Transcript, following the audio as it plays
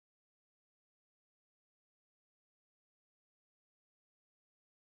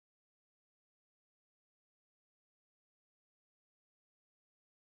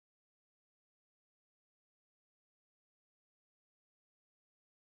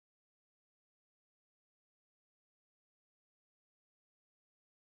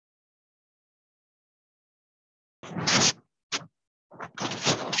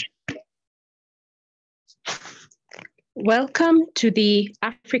Welcome to the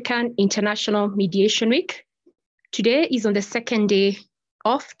African International Mediation Week. Today is on the second day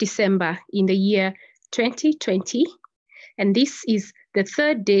of December in the year 2020, and this is the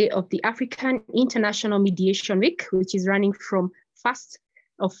third day of the African International Mediation Week, which is running from 1st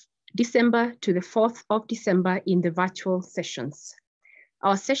of December to the 4th of December in the virtual sessions.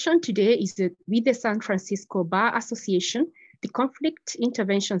 Our session today is with the San Francisco Bar Association, the Conflict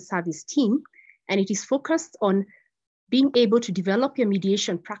Intervention Service team, and it is focused on being able to develop your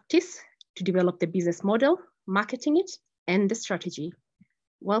mediation practice, to develop the business model, marketing it, and the strategy.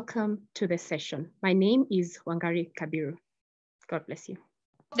 Welcome to the session. My name is Wangari Kabiru. God bless you.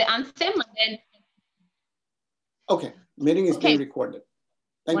 The anthem and then. Okay, meeting is being recorded.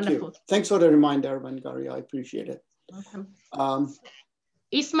 Thank you. Thanks for the reminder, Wangari. I appreciate it. Welcome.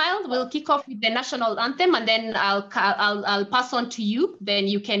 Ismail will kick off with the national anthem, and then I'll pass on to you. Then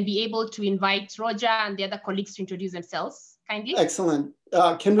you can be able to invite Roger and the other colleagues to introduce themselves kindly. Excellent.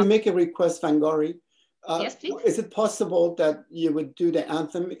 Can we make a request, Wangari? Yes, please. Is it possible that you would do the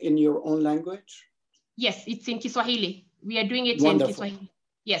anthem in your own language? Yes, it's in Kiswahili. We are doing it Wonderful. in Kiswahili.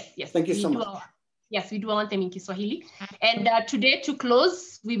 Yes, yes. Thank you so much. Yes, we do anthem in Kiswahili. And today to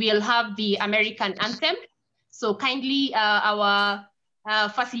close, we will have the American anthem. So kindly, our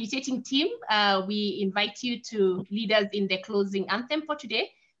facilitating team, we invite you to lead us in the closing anthem for today,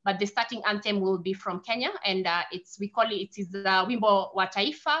 but the starting anthem will be from Kenya, and we call it is the Wimbo wa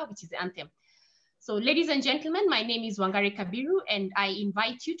Taifa, which is the anthem. So ladies and gentlemen, my name is Wangari Kabiru, and I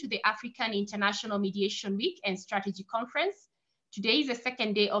invite you to the African International Mediation Week and Strategy Conference. Today is the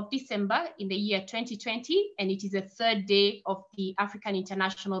second day of December in the year 2020, and it is the third day of the African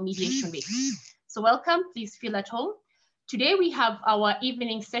International Mediation Week. So welcome, please feel at home. Today we have our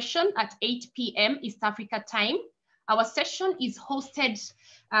evening session at 8 p.m. East Africa time. Our session is hosted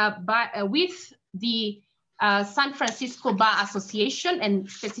with the San Francisco Bar Association, and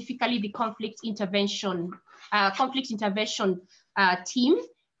specifically the conflict intervention team.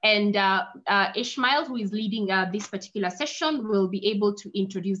 And Ishmael, who is leading this particular session, will be able to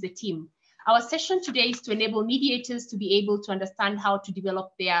introduce the team. Our session today is to enable mediators to be able to understand how to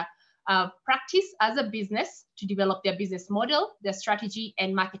develop their practice as a business, to develop their business model, their strategy,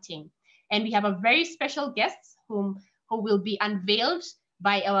 and marketing. And we have a very special guest who will be unveiled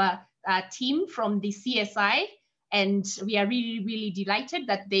by our team from the CSI. And we are really, really delighted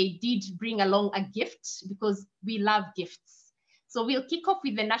that they did bring along a gift, because we love gifts. So we'll kick off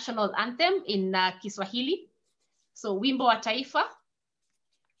with the national anthem in Kiswahili. So Wimbo wa Taifa.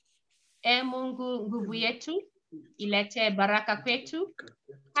 E Mungu nguvu yetu, ilete baraka kwetu,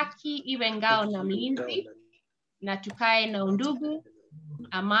 haki iwe ngao na mlinzi, na tukae na undugu,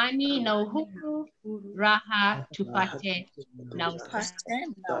 amani na uhuru, raha tupate na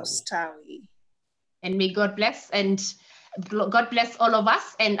ustawi. And may God bless, and God bless all of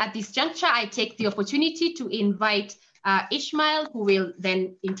us. And at this juncture, I take the opportunity to invite Ishmael, who will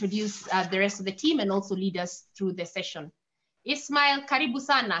then introduce the rest of the team and also lead us through the session. Ismail, karibu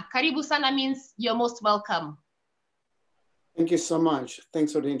sana. Karibu sana means you're most welcome. Thank you so much.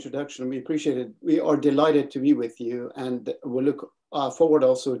 Thanks for the introduction. We appreciate it. We are delighted to be with you, and we'll look forward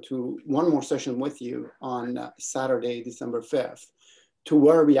also to one more session with you on Saturday, December 5th, to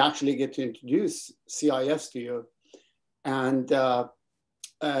where we actually get to introduce CIS to you. And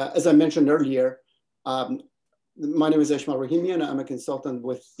as I mentioned earlier, my name is Ishmael Rahimian. I'm a consultant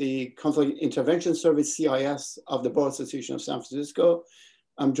with the Conflict Intervention Service, CIS, of the Bar Association of San Francisco.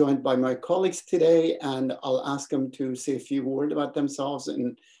 I'm joined by my colleagues today, and I'll ask them to say a few words about themselves.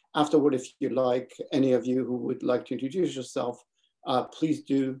 And afterward, if you like, any of you who would like to introduce yourself, please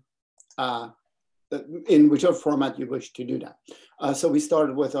do in whichever format you wish to do that. So we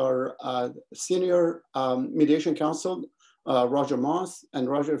started with our senior mediation counsel, Roger Moss. And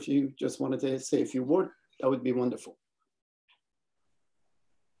Roger, if you just wanted to say a few words, that would be wonderful.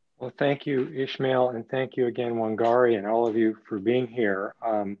 Well, thank you, Ishmael, and thank you again, Wangari, and all of you for being here.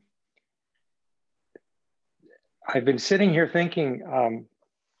 I've been sitting here thinking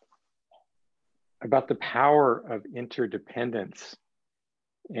about the power of interdependence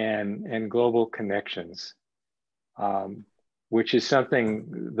and global connections, which is something,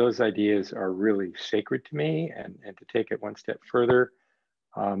 those ideas are really sacred to me. And to take it one step further,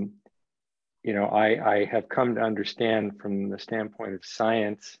 you know, I have come to understand from the standpoint of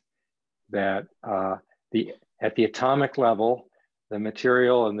science that at the atomic level, the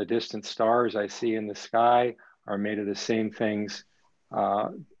material and the distant stars I see in the sky are made of the same things,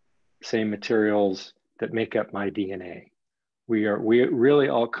 same materials that make up my DNA. We really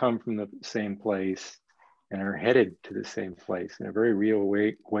all come from the same place and are headed to the same place in a very real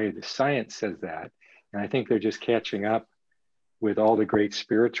way. The science says that, and I think they're just catching up with all the great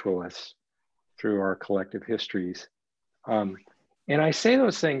spiritualists through our collective histories. And I say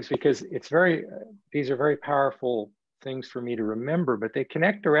those things because these are very powerful things for me to remember, but they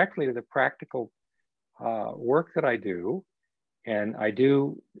connect directly to the practical work that I do. And I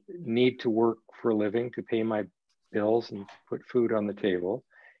do need to work for a living to pay my bills and put food on the table.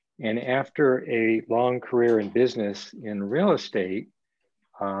 And after a long career in business in real estate,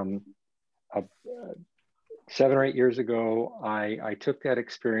 7 or 8 years ago, I took that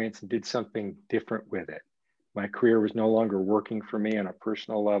experience and did something different with it. My career was no longer working for me on a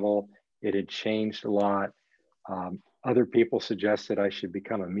personal level. It had changed a lot. Other people suggested I should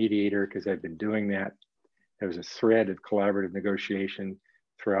become a mediator because I've been doing that. There was a thread of collaborative negotiation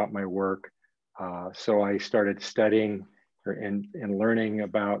throughout my work. So I started studying and learning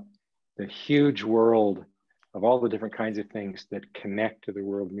about the huge world of all the different kinds of things that connect to the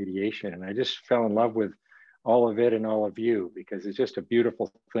world of mediation. And I just fell in love with all of it and all of you because it's just a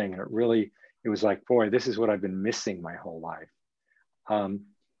beautiful thing. And it was like, boy, this is what I've been missing my whole life.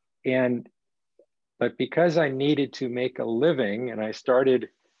 But because I needed to make a living and I started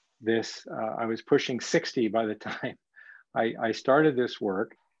this, I was pushing 60 by the time I started this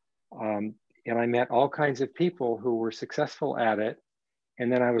work. And I met all kinds of people who were successful at it.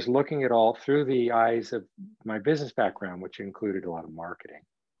 And then I was looking at all through the eyes of my business background, which included a lot of marketing.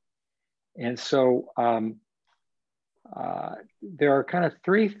 And so there are kind of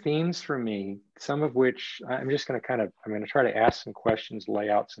 3 themes for me, some of which I'm just going to I'm going to try to ask some questions, lay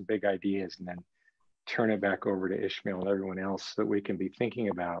out some big ideas, and then turn it back over to Ishmael and everyone else that we can be thinking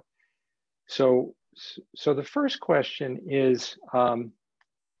about. So the first question is,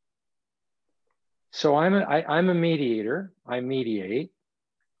 so I'm a mediator, I mediate,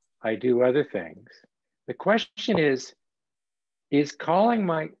 I do other things. The question is calling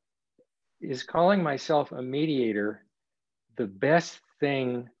myself a mediator the best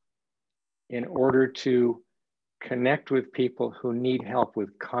thing in order to connect with people who need help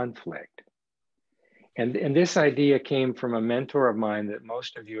with conflict? And this idea came from a mentor of mine that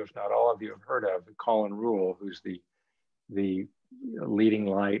most of you, if not all of you, have heard of, Colin Rule, who's the leading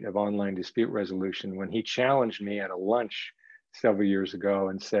light of online dispute resolution, when he challenged me at a lunch several years ago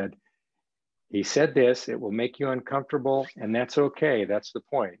and said, he said this, it will make you uncomfortable, and that's okay, that's the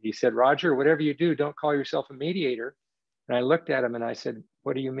point. He said, Roger, whatever you do, don't call yourself a mediator. And I looked at him and I said,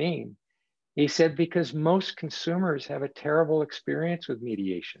 what do you mean? He said, because most consumers have a terrible experience with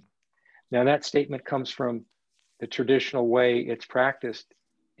mediation. Now that statement comes from the traditional way it's practiced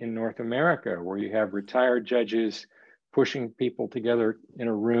in North America, where you have retired judges pushing people together in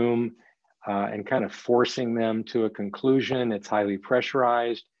a room and kind of forcing them to a conclusion. It's highly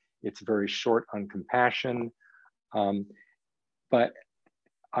pressurized. It's very short on compassion. But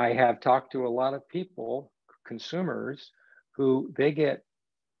I have talked to a lot of people, consumers, who they get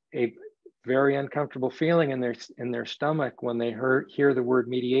a very uncomfortable feeling in their stomach when they hear the word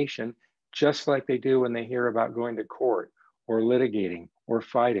mediation, just like they do when they hear about going to court or litigating or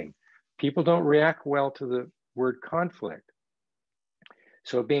fighting. People don't react well to the word conflict.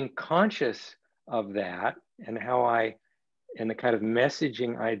 So being conscious of that and and the kind of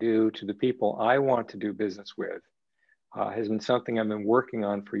messaging I do to the people I want to do business with has been something I've been working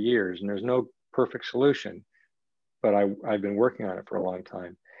on for years. And there's no perfect solution, but I've been working on it for a long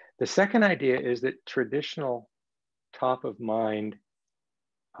time. The second idea is that traditional top of mind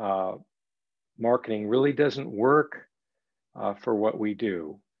marketing really doesn't work for what we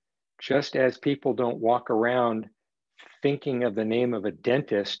do. Just as people don't walk around thinking of the name of a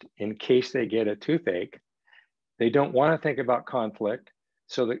dentist in case they get a toothache, they don't want to think about conflict.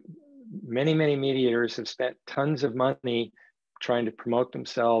 So that many mediators have spent tons of money trying to promote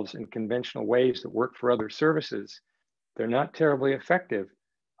themselves in conventional ways that work for other services. They're not terribly effective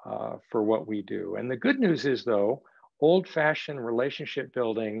for what we do. And the good news is, though, old-fashioned relationship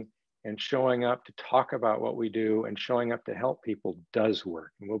building and showing up to talk about what we do and showing up to help people does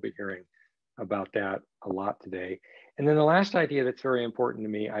work. And we'll be hearing about that a lot today. And then the last idea that's very important to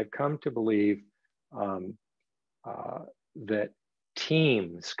me, I've come to believe that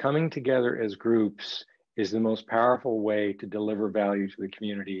teams coming together as groups is the most powerful way to deliver value to the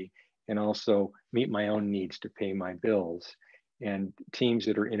community and also meet my own needs to pay my bills. And teams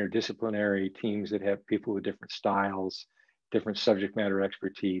that are interdisciplinary, teams that have people with different styles, different subject matter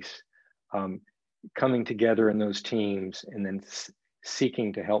expertise, coming together in those teams and then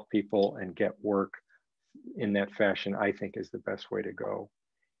seeking to help people and get work in that fashion, I think is the best way to go.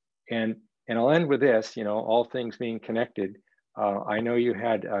 And I'll end with this, all things being connected. I know you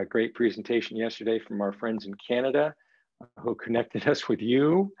had a great presentation yesterday from our friends in Canada who connected us with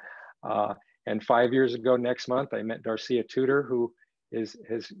you. And 5 years ago next month, I met Darcia Tudor, who has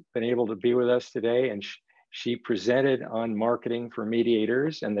been able to be with us today. And she presented on marketing for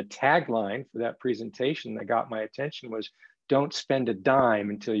mediators. And the tagline for that presentation that got my attention was, "Don't spend a dime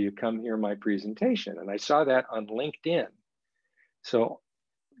until you come hear my presentation." And I saw that on LinkedIn. So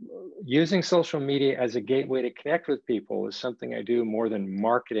using social media as a gateway to connect with people is something I do more than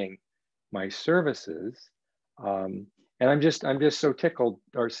marketing my services. And I'm just so tickled,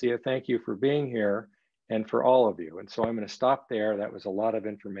 Darcia. Thank you for being here and for all of you. And so I'm going to stop there. That was a lot of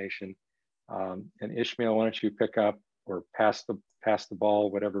information. And Ishmael, why don't you pick up or pass the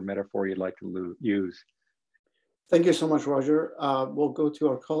ball, whatever metaphor you'd like to use. Thank you so much, Roger. We'll go to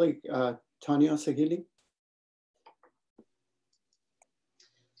our colleague, Tanya Sagili.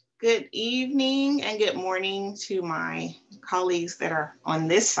 Good evening and good morning to my colleagues that are on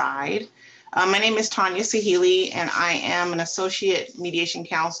this side. My name is Tanya Sahili, and I am an associate mediation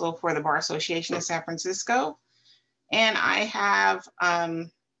counsel for the Bar Association of San Francisco. And I have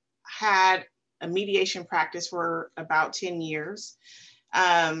had a mediation practice for about 10 years,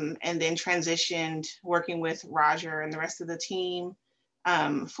 and then transitioned working with Roger and the rest of the team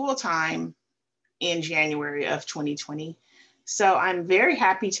full-time in January of 2020. So I'm very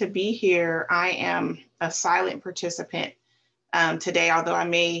happy to be here. I am a silent participant today, although I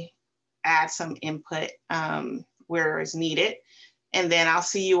may add some input where it's needed. And then I'll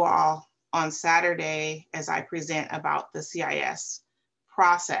see you all on Saturday as I present about the CIS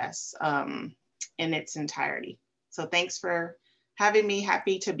process in its entirety. So thanks for having me.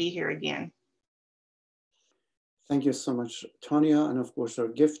 Happy to be here again. Thank you so much, Tanya. And of course, our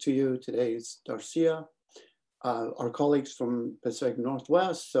gift to you today is Darcia, our colleagues from Pacific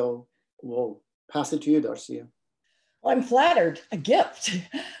Northwest. So we'll pass it to you, Darcia. Well, I'm flattered, a gift.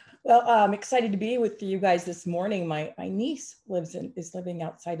 Well, I'm excited to be with you guys this morning. My niece is living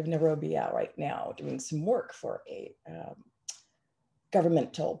outside of Nairobi right now, doing some work for a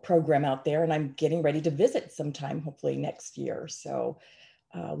governmental program out there, and I'm getting ready to visit sometime, hopefully next year. So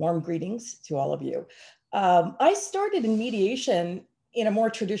warm greetings to all of you. I started in mediation in a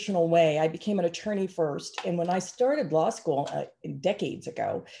more traditional way. I became an attorney first, and when I started law school decades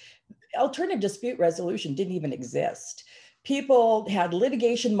ago, alternative dispute resolution didn't even exist. People had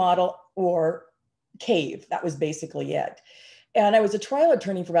litigation model or cave. That was basically it. And I was a trial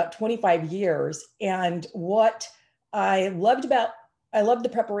attorney for about 25 years. And what I loved the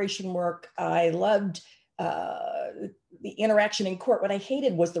preparation work. I loved the interaction in court. What I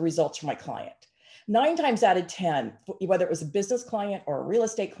hated was the results for my client. 9 times out of 10, whether it was a business client or a real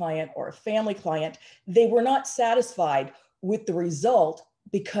estate client or a family client, they were not satisfied with the result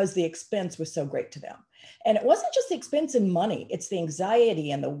because the expense was so great to them. And it wasn't just the expense in money, it's the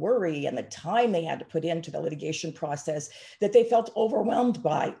anxiety and the worry and the time they had to put into the litigation process that they felt overwhelmed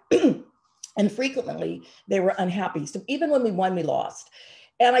by. And frequently they were unhappy. So even when we won, we lost.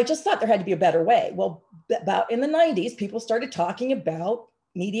 And I just thought there had to be a better way. Well, about in the 90s, people started talking about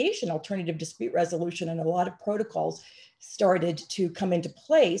mediation, alternative dispute resolution, and a lot of protocols started to come into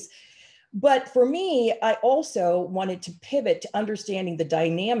place. But for me, I also wanted to pivot to understanding the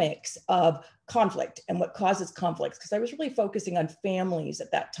dynamics of conflict and what causes conflicts, because I was really focusing on families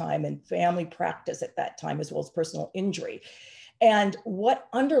at that time and family practice at that time, as well as personal injury. And what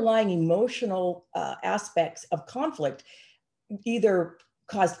underlying emotional aspects of conflict either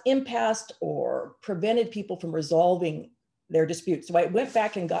caused impasse or prevented people from resolving their disputes. So I went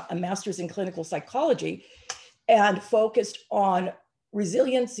back and got a master's in clinical psychology and focused on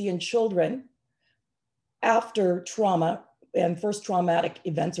resiliency in children after trauma, and first traumatic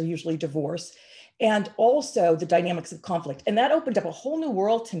events are usually divorce, and also the dynamics of conflict. And that opened up a whole new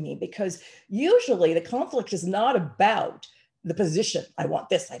world to me, because usually the conflict is not about the position. I want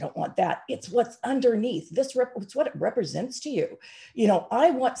this, I don't want that. It's what's underneath. It's what it represents to you. You know, I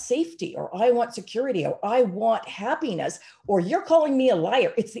want safety, or I want security, or I want happiness, or you're calling me a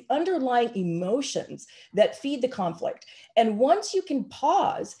liar. It's the underlying emotions that feed the conflict. And once you can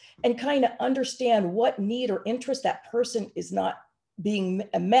pause and kind of understand what need or interest that person is not being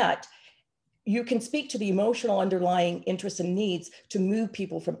met, you can speak to the emotional underlying interests and needs to move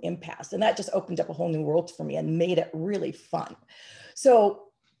people from impasse. And that just opened up a whole new world for me and made it really fun. So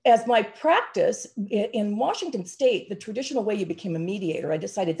as my practice in Washington State, the traditional way you became a mediator, I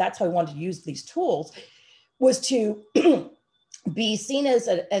decided that's how I wanted to use these tools, was to be seen as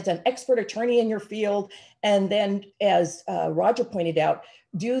an expert attorney in your field. And then, as Roger pointed out,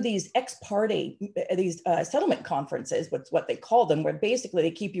 do these ex parte, these settlement conferences, what they call them, where basically they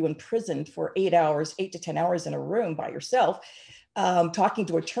keep you imprisoned for 8 to 10 hours in a room by yourself, talking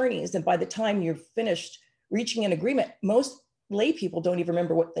to attorneys. And by the time you're finished reaching an agreement, most lay people don't even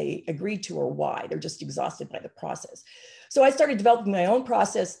remember what they agreed to or why. They're just exhausted by the process. So I started developing my own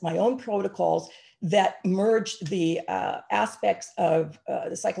process, my own protocols that merged the aspects of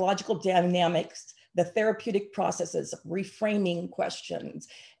the psychological dynamics, the therapeutic processes of reframing questions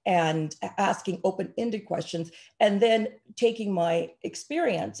and asking open-ended questions, and then taking my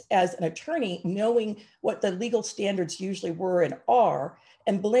experience as an attorney, knowing what the legal standards usually were and are,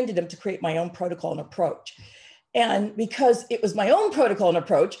 and blended them to create my own protocol and approach. And because it was my own protocol and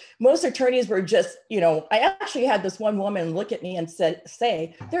approach, most attorneys were just, I actually had this one woman look at me and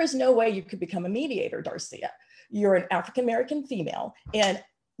say, there is no way you could become a mediator, Darcia. You're an African-American female. And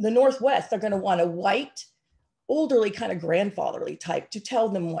the Northwest, they're going to want a white, elderly kind of grandfatherly type to tell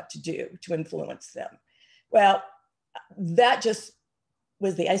them what to do, to influence them. Well, that just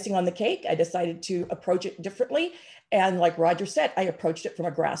was the icing on the cake. I decided to approach it differently. And like Roger said, I approached it from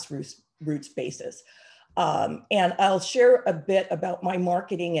a grassroots basis. And I'll share a bit about my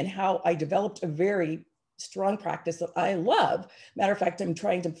marketing and how I developed a very strong practice that I love. Matter of fact, I'm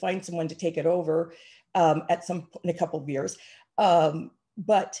trying to find someone to take it over in a couple of years.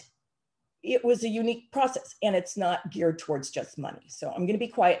 But it was a unique process and it's not geared towards just money. So I'm going to be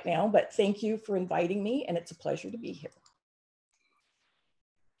quiet now, but thank you for inviting me and it's a pleasure to be here.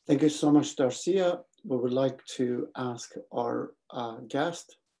 Thank you so much, Darcia. We would like to ask our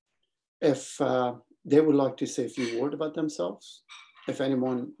guest if they would like to say a few words about themselves. If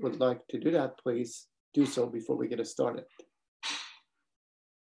anyone would like to do that, please do so before we get started.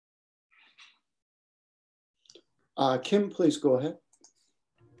 Kim, please go ahead.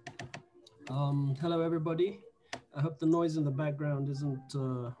 Hello, everybody. I hope the noise in the background isn't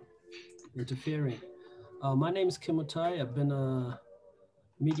interfering. My name is Kim Mutai. I've been a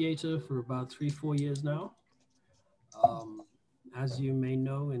mediator for about 3-4 years now. As you may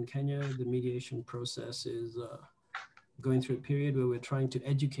know, in Kenya, the mediation process is going through a period where we're trying to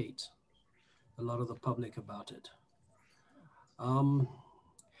educate a lot of the public about it.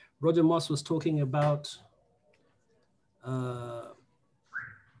 Roger Moss was talking about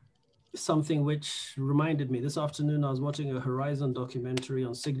something which reminded me. This afternoon, I was watching a Horizon documentary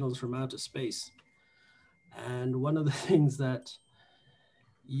on signals from outer space. And one of the things that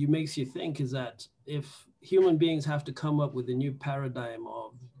makes you think is that if human beings have to come up with a new paradigm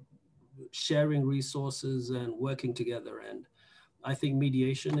of sharing resources and working together, and I think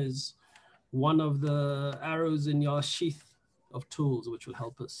mediation is one of the arrows in your sheath of tools which will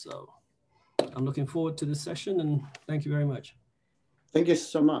help us. So I'm looking forward to this session and thank you very much. Thank you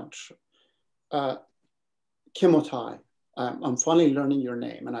so much. Kimotai, I'm finally learning your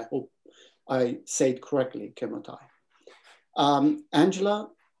name and I hope I say it correctly, Kimotai. Angela,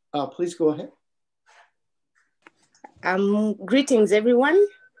 please go ahead. Greetings, everyone.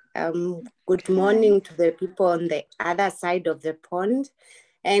 Good morning to the people on the other side of the pond,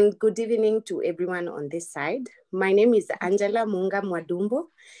 and good evening to everyone on this side. My name is Angela Munga Mwadumbo,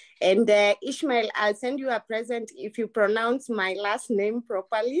 and Ishmael, I'll send you a present if you pronounce my last name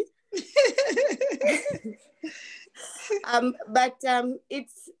properly.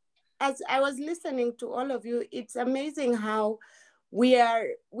 It's, as I was listening to all of you, it's amazing how we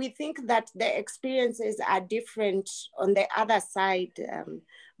think that the experiences are different on the other side,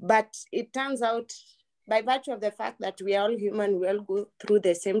 but it turns out by virtue of the fact that we are all human, we all go through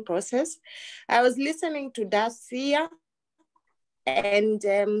the same process. I was listening to Darcia, and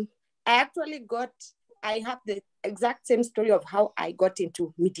I have the exact same story of how I got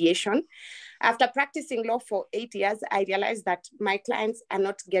into mediation. After practicing law for 8 years, I realized that my clients are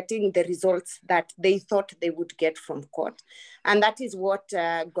not getting the results that they thought they would get from court. And that is what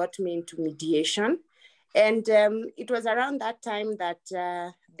got me into mediation. And it was around that time that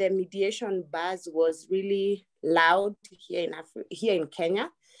the mediation buzz was really loud here in Kenya.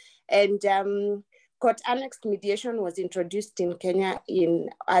 And court-annexed mediation was introduced in Kenya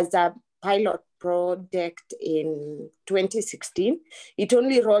as a pilot project in 2016. It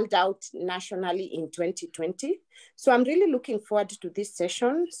only rolled out nationally in 2020. So I'm really looking forward to this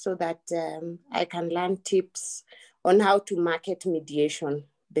session so that I can learn tips on how to market mediation,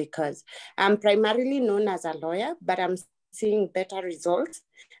 because I'm primarily known as a lawyer, but I'm seeing better results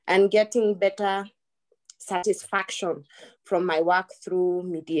and getting better satisfaction from my work through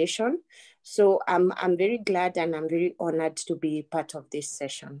mediation. So I'm very glad and I'm very honored to be part of this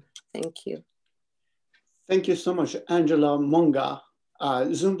session. Thank you. Thank you so much, Angela Munga.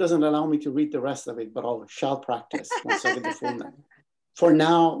 Zoom doesn't allow me to read the rest of it, but I shall practice once I get the full name. For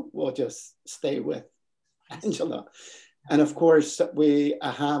now, we'll just stay with Angela. And of course, we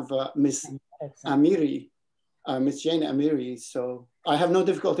have Miss Amiri, Miss Jane Amiri. So I have no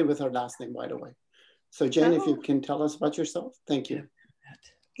difficulty with her last name, by the way. So Jane, if you can tell us about yourself, thank you.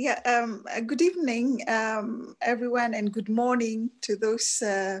 Yeah, good evening, everyone, and good morning to those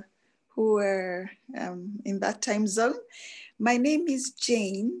who are in that time zone. My name is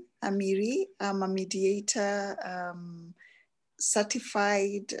Jane Amiri. I'm a mediator,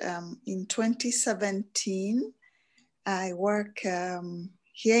 certified in 2017. I work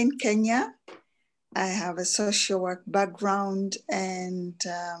here in Kenya. I have a social work background and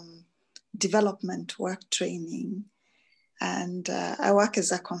development work training, and I work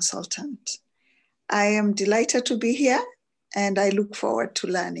as a consultant. I am delighted to be here, and I look forward to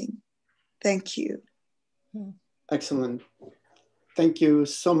learning. Thank you. Excellent. Thank you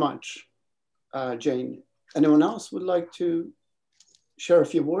so much, Jane. Anyone else would like to share a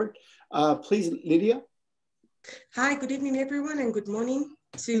few words? Please, Lydia. Hi, good evening, everyone, and good morning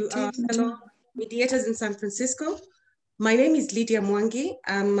to our fellow mediators in San Francisco. My name is Lydia Mwangi.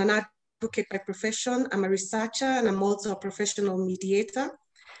 I'm an advocate by profession. I'm a researcher, and I'm also a professional mediator.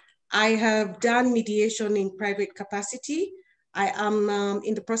 I have done mediation in private capacity. I am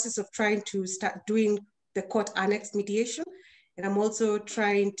in the process of trying to start doing the court annex mediation. And I'm also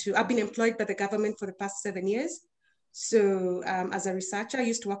trying to, I've been employed by the government for the past 7 years. So as a researcher, I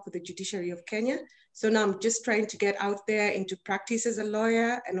used to work with the judiciary of Kenya. So now I'm just trying to get out there into practice as a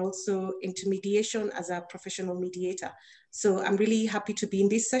lawyer and also into mediation as a professional mediator. So I'm really happy to be in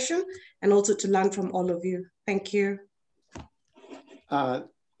this session and also to learn from all of you. Thank you.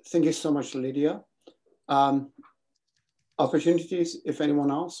 Thank you so much, Lydia. Opportunities, if anyone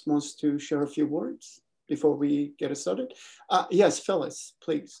else wants to share a few words before we get started. Yes, Phyllis,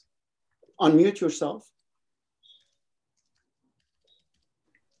 please. Unmute yourself.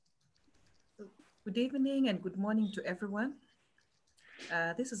 Good evening and good morning to everyone.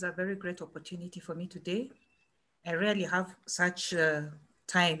 This is a very great opportunity for me today. I rarely have such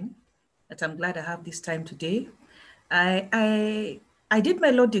time, but I'm glad I have this time today. I did my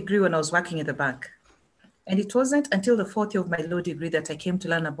law degree when I was working at the bank, and it wasn't until the fourth year of my law degree that I came to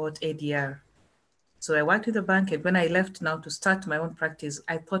learn about ADR. So I worked with the bank, and when I left now to start my own practice,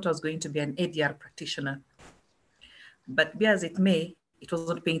 I thought I was going to be an ADR practitioner. But be as it may, it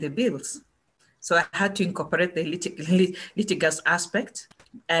wasn't paying the bills. So I had to incorporate the litigas aspect.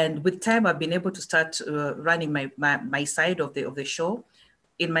 And with time, I've been able to start running my side of the show.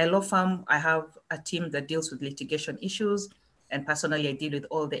 In my law firm, I have a team that deals with litigation issues. And personally, I deal with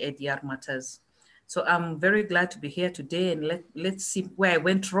all the ADR matters. So I'm very glad to be here today, and let's see where I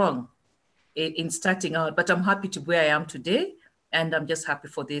went wrong in starting out. But I'm happy to be where I am today, and I'm just happy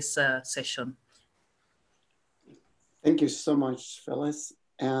for this session. Thank you so much, Phyllis.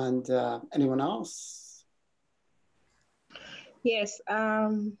 And anyone else? Yes.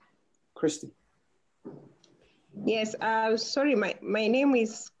 Christy. Yes, sorry, my name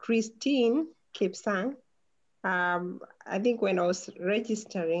is Christine Kipsang. I think when I was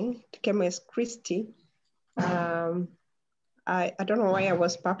registering, it came as Christy. I don't know why I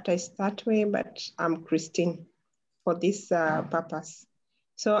was baptized that way, but I'm Christine for this purpose.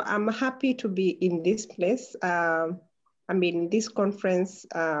 So I'm happy to be in this place. I'm in this conference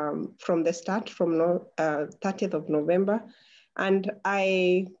from the start, from 30th of November. And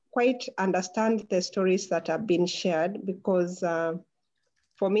I quite understand the stories that have been shared because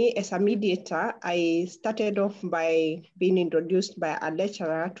for me as a mediator, I started off by being introduced by a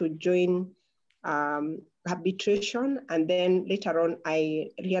lecturer to join arbitration. And then later on,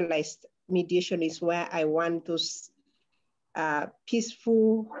 I realized mediation is where I want those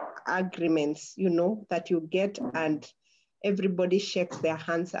peaceful agreements, you know, that you get and everybody shakes their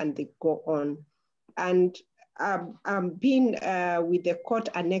hands and they go on. And I've been with the court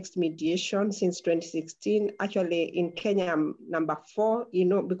annexed mediation since 2016. Actually, in Kenya, I'm number 4, you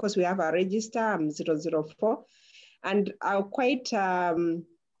know, because we have a register, I'm 004. And I quite,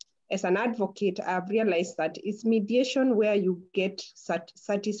 as an advocate, I've realized that it's mediation where you get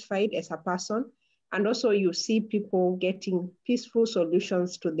satisfied as a person. And also you see people getting peaceful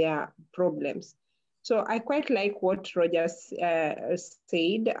solutions to their problems. So I quite like what Roger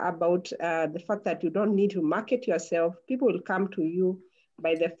said about the fact that you don't need to market yourself. People will come to you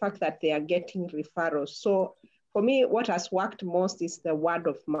by the fact that they are getting referrals. So for me, what has worked most is the word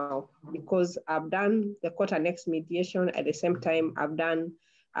of mouth, because I've done the court annexed mediation. At the same time, I've done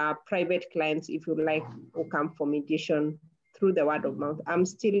private clients, if you like, who come for mediation through the word of mouth. I'm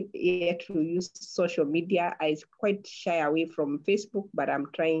still here to use social media. I quite shy away from Facebook, but I'm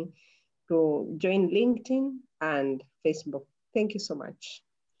trying to join LinkedIn and Facebook. Thank you so much.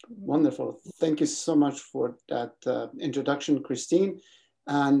 Wonderful. Thank you so much for that introduction, Christine.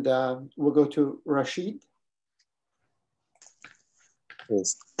 And we'll go to Rashid.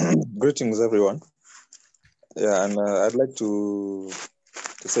 Yes. Greetings, everyone. Yeah, and I'd like to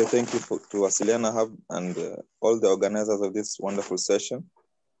say thank you to Wasilianahub and all the organizers of this wonderful session.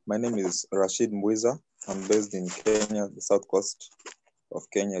 My name is Rashid Mwiza. I'm based in Kenya, the south coast of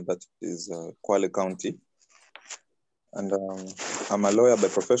Kenya, that is Kwale County. And I'm a lawyer by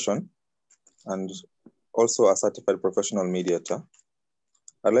profession and also a certified professional mediator.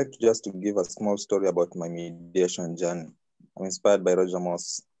 I'd like to give a small story about my mediation journey. I'm inspired by Roger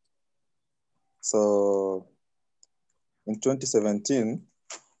Moss. So in 2017,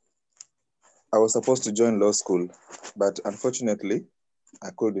 I was supposed to join law school, but unfortunately, I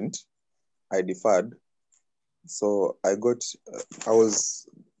couldn't. I deferred. So I was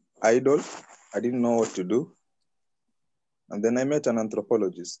idle. I didn't know what to do. And then I met an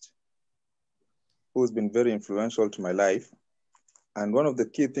anthropologist who's been very influential to my life. And one of the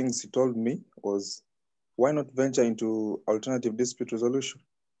key things he told me was, why not venture into alternative dispute resolution?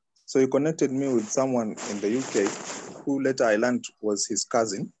 So he connected me with someone in the UK who later I learned was his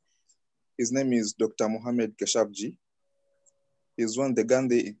cousin. His name is Dr. Mohamed Keshabji. He's won the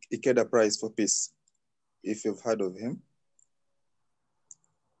Gandhi Ikeda Prize for Peace, if you've heard of him.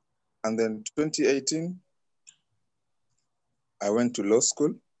 And then 2018, I went to law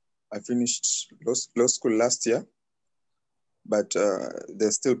school. I finished law school last year, but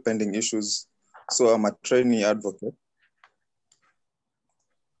there's still pending issues. So I'm a trainee advocate.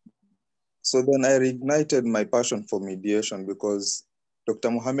 So then I reignited my passion for mediation because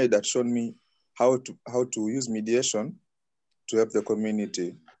Dr. Mohamed had shown me how to use mediation to help the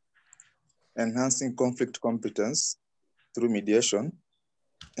community, enhancing conflict competence through mediation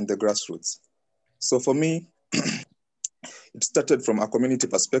in the grassroots. So for me, it started from a community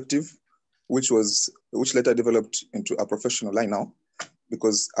perspective, which later developed into a professional line now,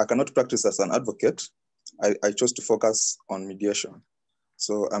 because I cannot practice as an advocate. I chose to focus on mediation.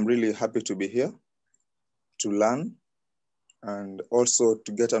 So I'm really happy to be here to learn and also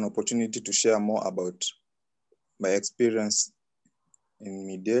to get an opportunity to share more about my experience in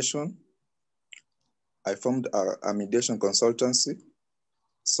mediation. I formed a mediation consultancy.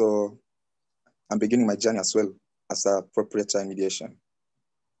 So I'm beginning my journey as well as a proprietor in mediation.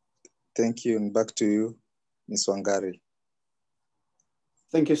 Thank you, and back to you, Ms. Wangari.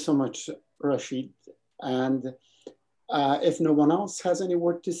 Thank you so much, Rashid. And if no one else has any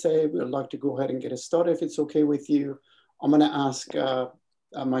word to say, we'd like to go ahead and get it started. If it's okay with you, I'm gonna ask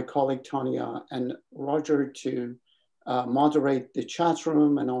my colleague Tanya and Roger to moderate the chat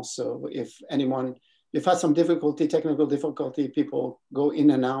room. And also if anyone, you've had some technical difficulty, people go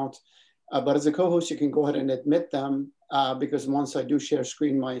in and out. But as a co-host, you can go ahead and admit them because once I do share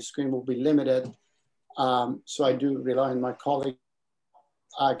screen, my screen will be limited. So I do rely on my colleague.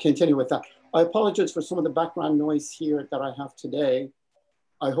 Continue with that. I apologize for some of the background noise here that I have today.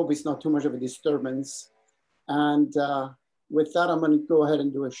 I hope it's not too much of a disturbance. And with that, I'm going to go ahead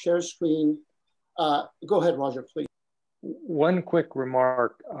and do a share screen. Go ahead, Roger, please. One quick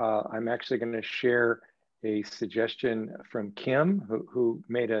remark. I'm actually going to share a suggestion from Kim, who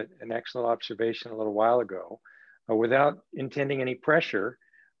made an excellent observation a little while ago. Without intending any pressure,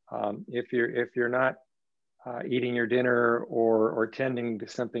 if you're not eating your dinner or tending to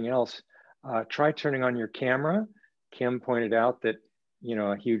something else, try turning on your camera. Kim pointed out that, you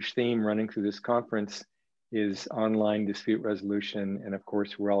know, a huge theme running through this conference is online dispute resolution. And of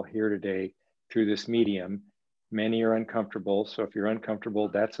course, we're all here today through this medium. Many are uncomfortable. So if you're uncomfortable,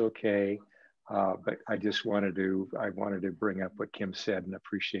 that's okay. But I wanted to bring up what Kim said and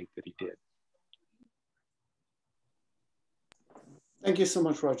appreciate that he did. Thank you so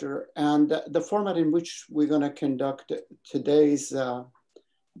much, Roger. And the format in which we're going to conduct today's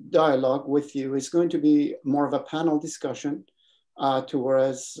dialogue with you is going to be more of a panel discussion,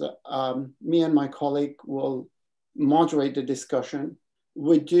 whereas me and my colleague will moderate the discussion.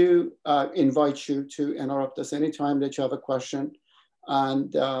 We do invite you to interrupt us anytime that you have a question,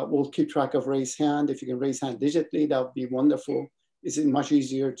 and we'll keep track of raised hand. If you can raise hand digitally, that would be wonderful. It's much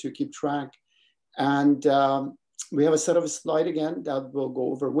easier to keep track. And we have a set of slides again that we'll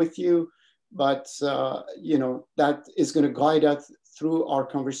go over with you, but you know, that is going to guide us through our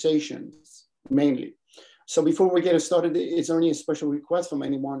conversations mainly. So before we get started, is there any special request from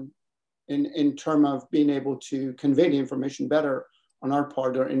anyone in terms of being able to convey the information better on our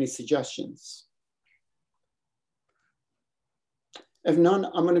part, or any suggestions? If none,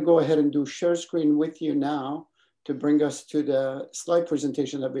 I'm going to go ahead and do share screen with you now to bring us to the slide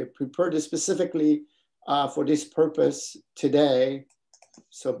presentation that we have prepared specifically for this purpose today.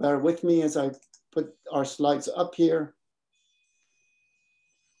 So bear with me as I put our slides up here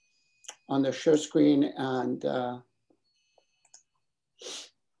on the share screen, and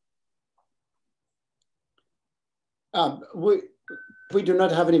We do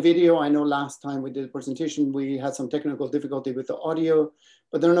not have any video. I know last time we did a presentation, we had some technical difficulty with the audio,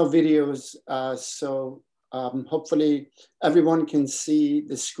 but there are no videos. Hopefully everyone can see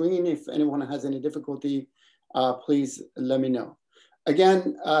the screen. If anyone has any difficulty, please let me know.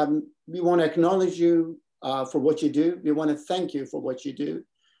 Again, we want to acknowledge you for what you do. We want to thank you for what you do.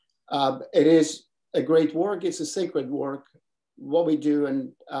 It is a great work. It's a sacred work, what we do.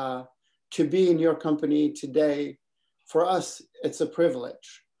 And to be in your company today, for us, it's a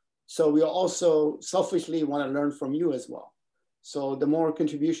privilege. So we also selfishly want to learn from you as well. So the more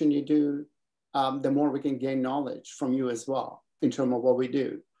contribution you do, the more we can gain knowledge from you as well in terms of what we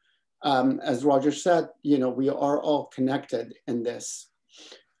do. As Roger said, we are all connected in this.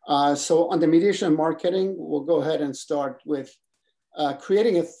 So on the mediation and marketing, we'll go ahead and start with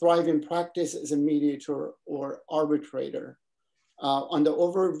creating a thriving practice as a mediator or arbitrator. On the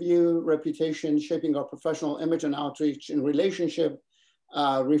overview, reputation, shaping our professional image and outreach in relationship,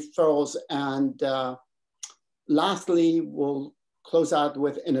 referrals, and lastly, we'll close out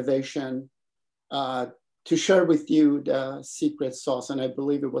with innovation to share with you the secret sauce. And I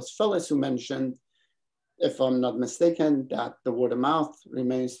believe it was Phyllis who mentioned, if I'm not mistaken, that the word of mouth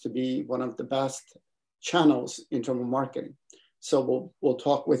remains to be one of the best channels in terms of marketing. So we'll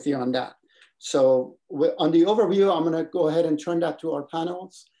talk with you on that. So on the overview, I'm gonna go ahead and turn that to our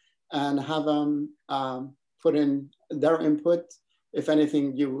panels and have them put in their input. If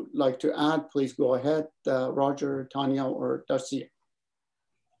anything you would like to add, please go ahead, Roger, Tanya, or Darcia.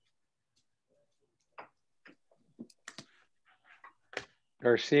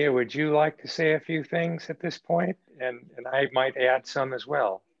 Darcia, would you like to say a few things at this point? And I might add some as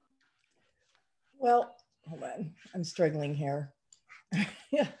well. Well, hold on, I'm struggling here.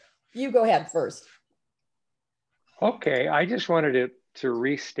 Yeah, you go ahead first. Okay, I just wanted to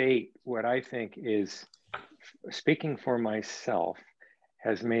restate what I think is, speaking for myself,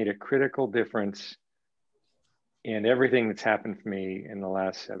 has made a critical difference in everything that's happened for me in the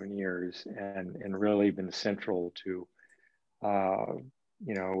last 7 years, and really been central to,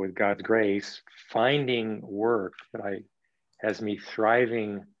 with God's grace, finding work that has me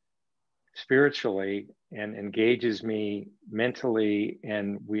thriving spiritually and engages me mentally,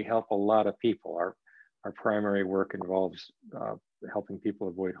 and we help a lot of people. Our primary work involves helping people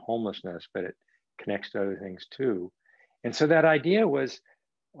avoid homelessness, but it connects to other things too. And so that idea was,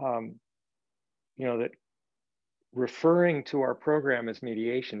 that referring to our program as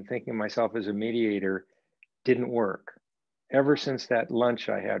mediation, thinking of myself as a mediator, didn't work. Ever since that lunch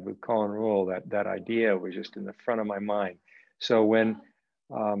I had with Colin Rule, that idea was just in the front of my mind. So when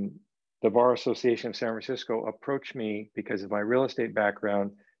the Bar Association of San Francisco approached me because of my real estate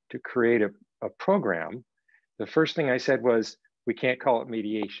background to create a program, the first thing I said was, we can't call it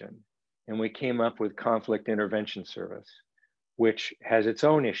mediation. And we came up with conflict intervention service, which has its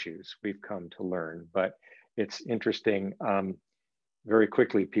own issues, we've come to learn. But it's interesting, very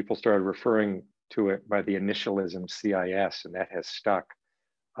quickly, people started referring to it by the initialism CIS, and that has stuck.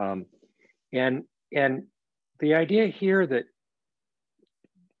 And the idea here that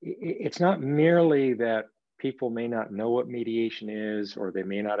it's not merely that people may not know what mediation is, or they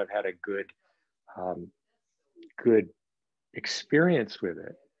may not have had a good experience with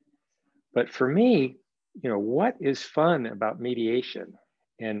it. But for me, what is fun about mediation?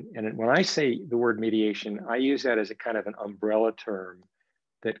 And when I say the word mediation, I use that as a kind of an umbrella term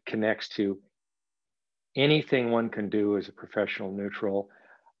that connects to anything one can do as a professional neutral.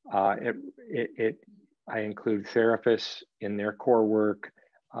 I include therapists in their core work,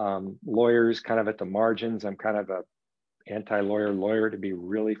 lawyers kind of at the margins. I'm kind of a anti-lawyer, to be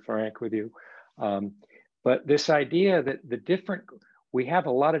really frank with you. But this idea that we have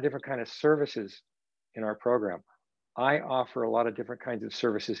a lot of different kind of services in our program. I offer a lot of different kinds of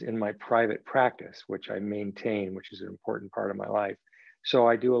services in my private practice, which I maintain, which is an important part of my life. So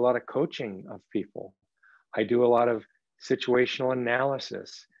I do a lot of coaching of people. I do a lot of situational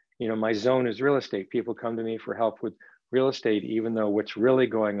analysis. My zone is real estate. People come to me for help with real estate, even though what's really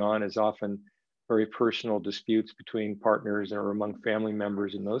going on is often very personal disputes between partners or among family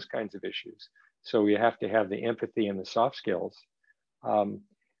members and those kinds of issues. So we have to have the empathy and the soft skills.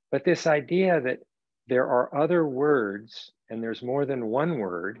 But this idea that there are other words, and there's more than one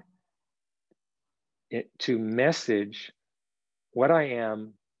word, to message what I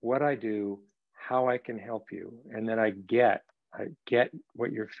am, what I do, how I can help you, and that I get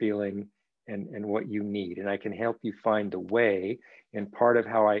what you're feeling and what you need, and I can help you find a way. And part of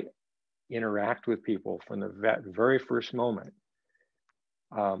how I interact with people from the very first moment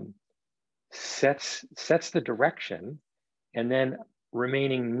sets the direction, and then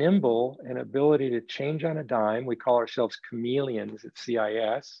remaining nimble and ability to change on a dime. We call ourselves chameleons at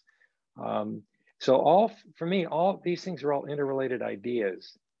CIS. So for me, all these things are all interrelated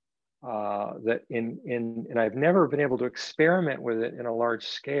ideas and I've never been able to experiment with it in a large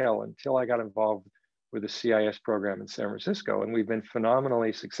scale until I got involved with the CIS program in San Francisco. And we've been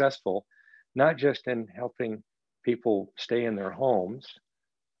phenomenally successful, not just in helping people stay in their homes,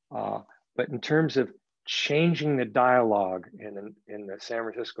 but in terms of changing the dialogue in the San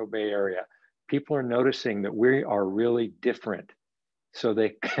Francisco Bay Area. People are noticing that we are really different. So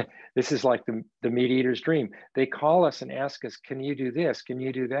this is like the mediator's dream. They call us and ask us, can you do this? Can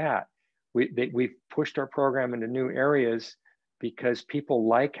you do that? We've pushed our program into new areas because people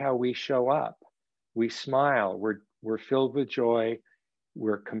like how we show up. We smile, we're filled with joy,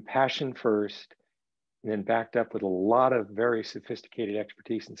 we're compassion first, and then backed up with a lot of very sophisticated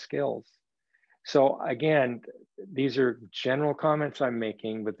expertise and skills. So again, these are general comments I'm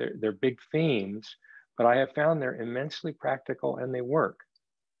making, but they're big themes, but I have found they're immensely practical and they work.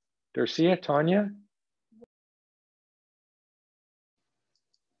 Darcia, Tanya?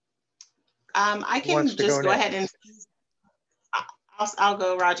 I can just go ahead and I'll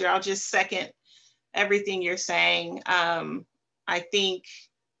go, Roger. I'll just second everything you're saying. I think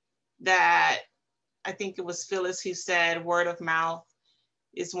it was Phyllis who said word of mouth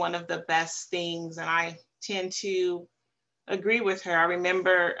is one of the best things, and I tend to agree with her. I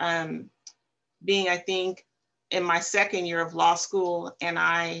remember being, I think, in my second year of law school, and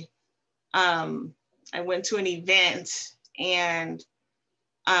I went to an event, and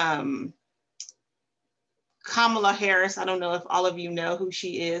Kamala Harris, I don't know if all of you know who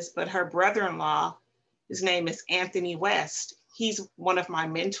she is, but her brother-in-law, his name is Anthony West. He's one of my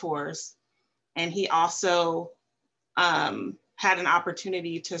mentors, and he also had an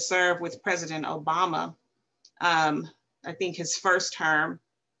opportunity to serve with President Obama, I think his first term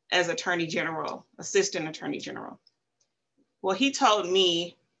as Attorney General, Assistant Attorney General. Well, he told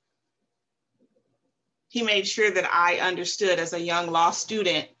me, he made sure that I understood as a young law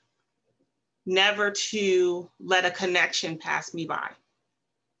student, never to let a connection pass me by.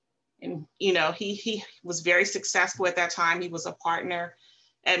 And you know, he was very successful at that time. He was a partner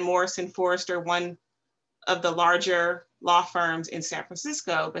at Morrison Forrester, one of the larger law firms in San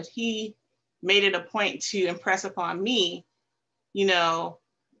Francisco, but he made it a point to impress upon me, you know,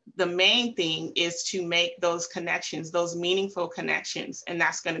 the main thing is to make those connections, those meaningful connections, and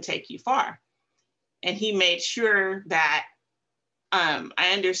that's going to take you far. And he made sure that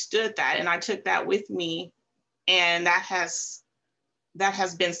I understood that, and I took that with me, and that has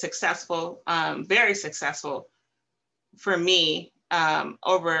been successful, very successful for me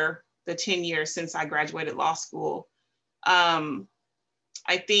over the 10 years since I graduated law school.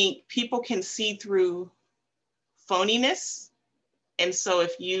 I think people can see through phoniness. And so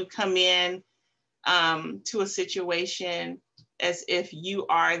if you come in to a situation as if you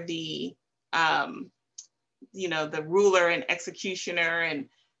are the, you know, the ruler and executioner, and,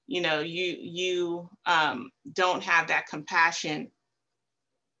 you know, you don't have that compassion,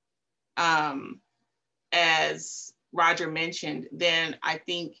 as Roger mentioned, then I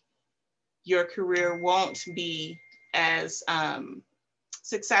think your career won't be as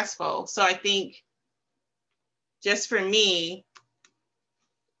successful. So I think just for me,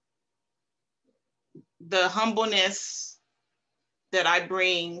 the humbleness that I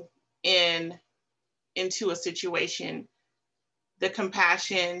bring into a situation, the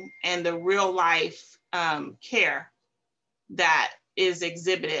compassion and the real life care that is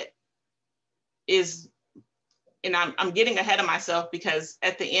exhibited is, and I'm getting ahead of myself because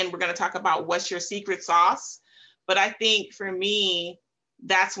at the end, we're going to talk about what's your secret sauce. But I think for me,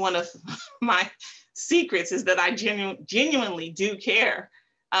 that's one of my secrets, is that I genuinely do care,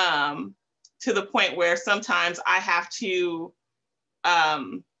 to the point where sometimes I have to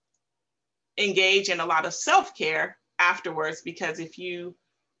engage in a lot of self-care afterwards, because if you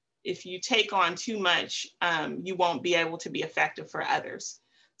take on too much, you won't be able to be effective for others.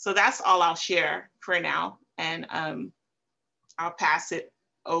 So that's all I'll share for now. And I'll pass it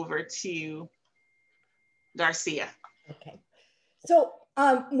over to Darcia. Okay. So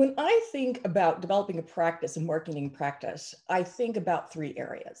when I think about developing a practice and marketing practice, I think about 3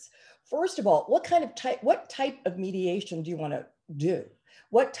 areas. First of all, what type of mediation do you want to do?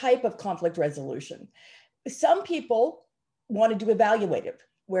 What type of conflict resolution? Some people want to do evaluative,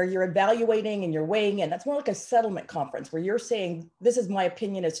 where you're evaluating and you're weighing in. That's more like a settlement conference where you're saying, this is my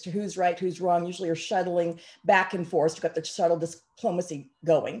opinion as to who's right, who's wrong. Usually you're shuttling back and forth to get the shuttle diplomacy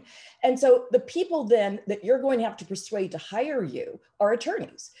going. And so the people then that you're going to have to persuade to hire you are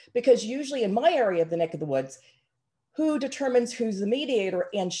attorneys, because usually in my area of the neck of the woods, Who determines who's the mediator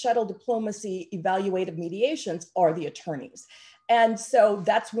and shuttle diplomacy evaluative mediations are the attorneys. And so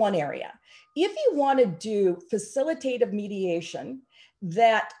that's one area. If you want to do facilitative mediation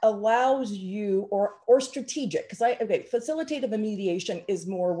that allows you, or strategic, because facilitative mediation is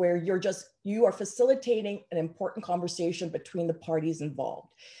more where you are facilitating an important conversation between the parties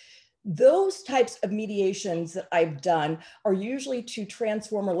involved. Those types of mediations that I've done are usually to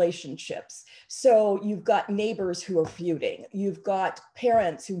transform relationships. So you've got neighbors who are feuding, you've got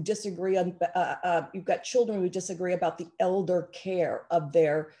parents who disagree on, you've got children who disagree about the elder care of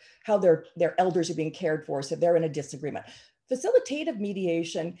how their elders are being cared for, so they're in a disagreement. Facilitative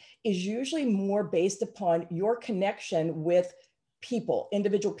mediation is usually more based upon your connection with people,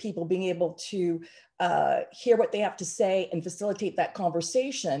 individual people, being able to hear what they have to say and facilitate that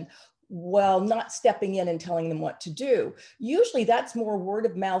conversation while not stepping in and telling them what to do. Usually that's more word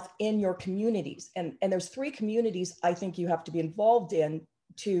of mouth in your communities. And there's 3 communities I think you have to be involved in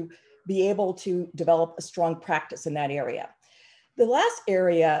to be able to develop a strong practice in that area. The last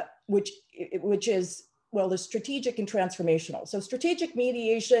area, which is, well, the strategic and transformational. So strategic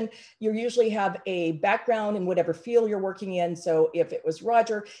mediation, you usually have a background in whatever field you're working in. So if it was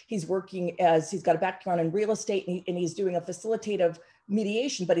Roger, he's got a background in real estate and he's doing a facilitative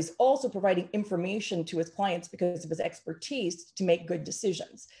mediation, but he's also providing information to his clients because of his expertise to make good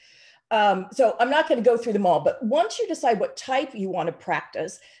decisions. So I'm not going to go through them all, but once you decide what type you want to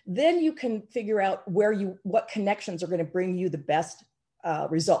practice, then you can figure out what connections are going to bring you the best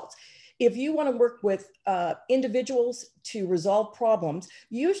results. If you want to work with individuals to resolve problems,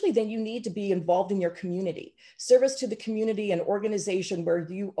 usually then you need to be involved in your community. Service to the community, an organization where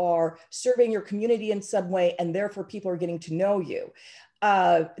you are serving your community in some way and therefore people are getting to know you.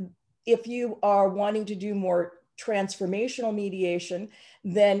 If you are wanting to do more transformational mediation,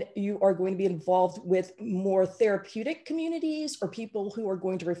 then you are going to be involved with more therapeutic communities or people who are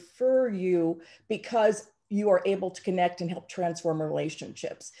going to refer you because you are able to connect and help transform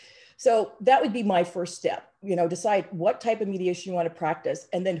relationships. So that would be my first step, decide what type of mediation you want to practice,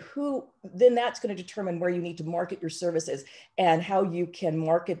 and then that's going to determine where you need to market your services and how you can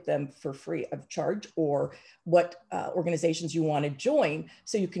market them for free of charge, or what organizations you want to join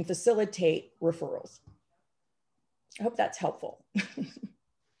so you can facilitate referrals. I hope that's helpful.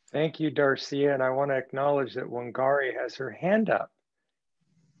 Thank you, Darcia. And I want to acknowledge that Wangari has her hand up.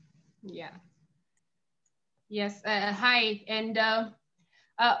 Yeah. Yes, hi. And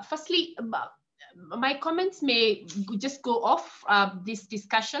firstly, my comments may just go off this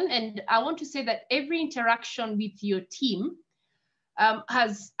discussion. And I want to say that every interaction with your team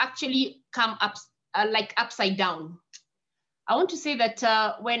has actually come up like upside down. I want to say that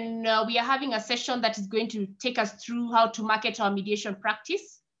when we are having a session that is going to take us through how to market our mediation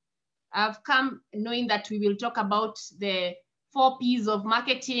practice, I've come knowing that we will talk about the 4 P's of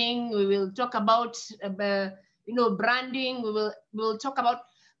marketing. We will talk about branding. We will talk about,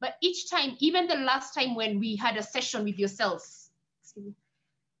 but each time, even the last time when we had a session with yourselves,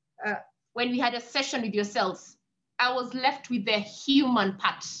 I was left with the human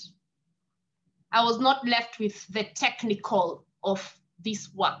part. I was not left with the technical of this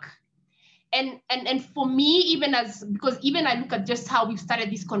work. And for me, because I look at just how we've started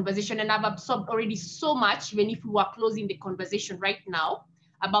this conversation, and I've absorbed already so much, even if we were closing the conversation right now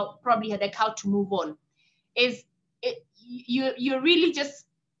about probably like how to move on, you're really just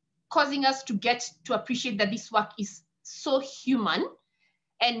causing us to get to appreciate that this work is so human.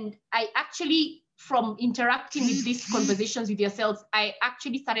 And I actually, from interacting with these conversations with yourselves, I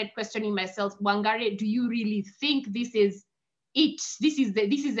actually started questioning myself, Wangari, do you really think this is it? This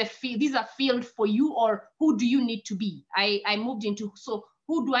is a field for you, or who do you need to be? I moved into, so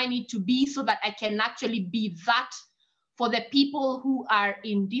who do I need to be so that I can actually be that for the people who are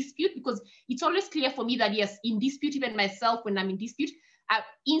in dispute? Because it's always clear for me that yes, in dispute, even myself, when I'm in dispute,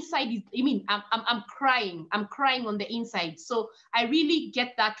 inside is, I'm crying on the inside. So I really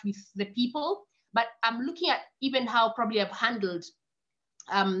get that with the people, but I'm looking at even how probably I've handled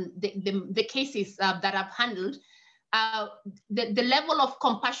the cases that I've handled. The level of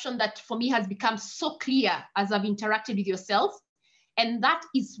compassion that for me has become so clear as I've interacted with yourself. And that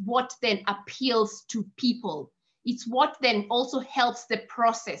is what then appeals to people. It's what then also helps the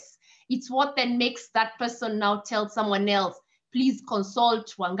process. It's what then makes that person now tell someone else, please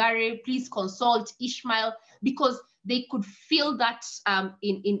consult Wangari, please consult Ishmael, because they could feel that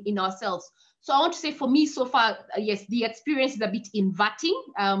in ourselves. So I want to say for me so far, yes, the experience is a bit inviting.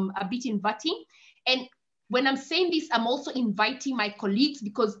 And when I'm saying this, I'm also inviting my colleagues,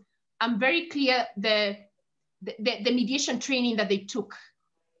 because I'm very clear the mediation training that they took,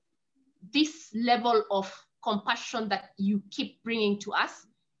 this level of compassion that you keep bringing to us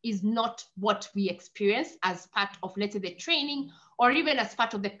is not what we experience as part of, let's say, the training or even as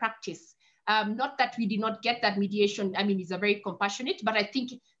part of the practice. Not that we did not get that mediation, I mean, it's a very compassionate, but I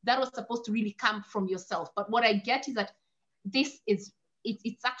think that was supposed to really come from yourself. But what I get is that this is,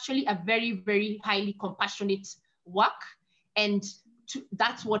 it's actually a very, very highly compassionate work. And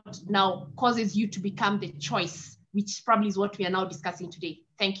that's what now causes you to become the choice, which probably is what we are now discussing today.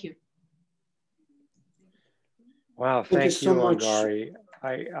 Thank you. Wow, thank you so much, Angari.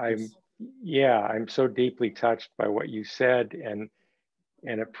 I'm so deeply touched by what you said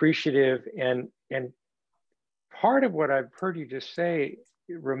and appreciative. And part of what I've heard you just say,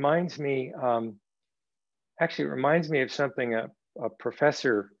 it reminds me, actually it reminds me of something a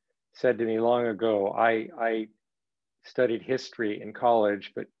professor said to me long ago. I studied history in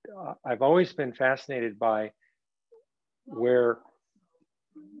college, but I've always been fascinated by where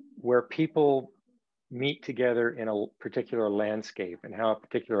people meet together in a particular landscape, and how a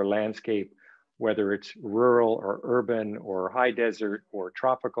particular landscape, whether it's rural or urban or high desert or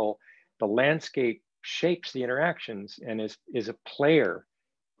tropical, the landscape shapes the interactions and is a player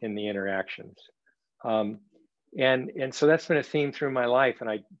in the interactions. And so that's been a theme through my life, and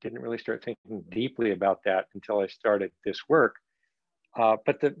I didn't really start thinking deeply about that until I started this work.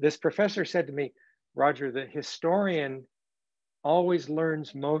 But this professor said to me, Roger, the historian always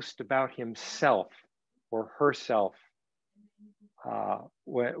learns most about himself or herself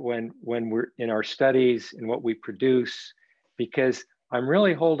when we're in our studies and what we produce, because I'm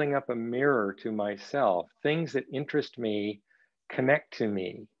really holding up a mirror to myself. Things that interest me connect to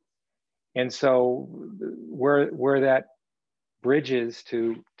me. And so where that bridges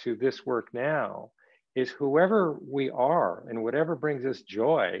to this work now is whoever we are and whatever brings us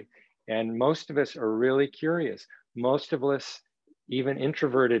joy. And most of us are really curious. Most of us, even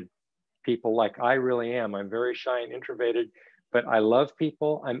introverted people like I really am. I'm very shy and introverted, but I love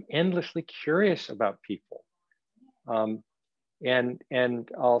people. I'm endlessly curious about people. And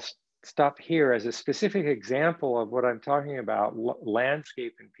I'll stop here as a specific example of what I'm talking about,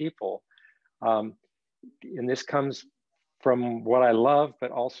 landscape and people. And this comes from what I love,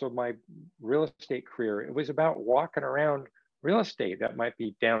 but also my real estate career. It was about walking around real estate. That might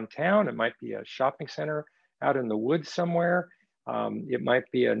be downtown. It might be a shopping center out in the woods somewhere. It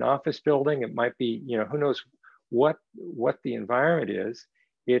might be an office building. It might be, who knows what the environment is.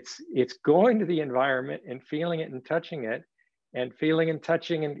 It's going to the environment and feeling it and touching it, and feeling and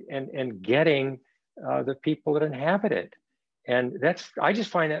touching and getting the people that inhabit it. And I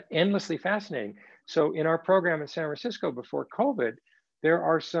just find that endlessly fascinating. So in our program in San Francisco before COVID, there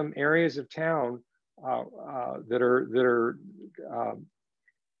are some areas of town that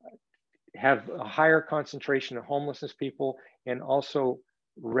have a higher concentration of homelessness people, and also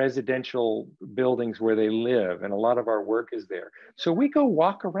residential buildings where they live. And a lot of our work is there. So we go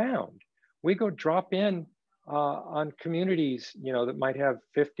walk around, we go drop in on communities, that might have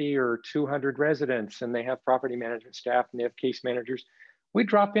 50 or 200 residents, and they have property management staff and they have case managers. We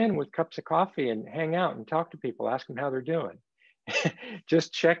drop in with cups of coffee and hang out and talk to people, ask them how they're doing,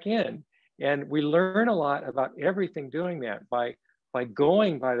 just check in. And we learn a lot about everything doing that by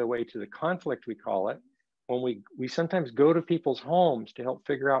going, by the way, to the conflict, we call it, when we sometimes go to people's homes to help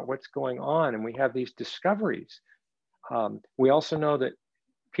figure out what's going on, and we have these discoveries. We also know that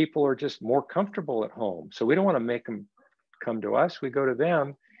people are just more comfortable at home, so we don't want to make them come to us, we go to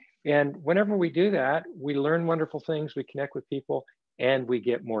them. And whenever we do that, we learn wonderful things, we connect with people, and we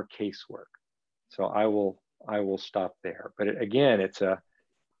get more casework. So I will stop there. But again, it's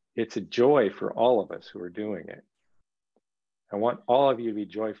a joy for all of us who are doing it. I want all of you to be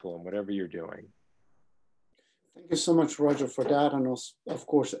joyful in whatever you're doing. Thank you so much, Roger, for that. And also, of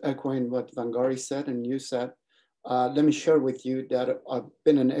course, echoing what Angari said and you said, let me share with you that I've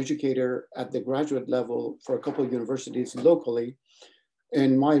been an educator at the graduate level for a couple of universities locally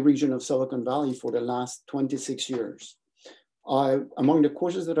in my region of Silicon Valley for the last 26 years. Among the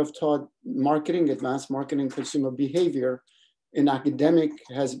courses that I've taught, marketing, advanced marketing, consumer behavior in academic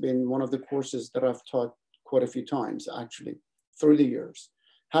has been one of the courses that I've taught quite a few times, actually, through the years.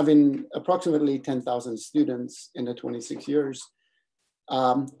 Having approximately 10,000 students in the 26 years,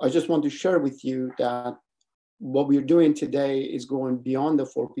 I just want to share with you that what we're doing today is going beyond the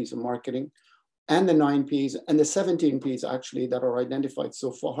 4 Ps of marketing and the 9 Ps and the 17 Ps actually that are identified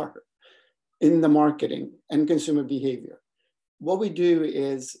so far in the marketing and consumer behavior. What we do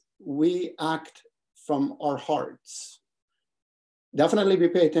is we act from our hearts. Definitely we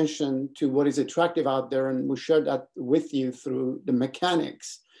pay attention to what is attractive out there, and we share that with you through the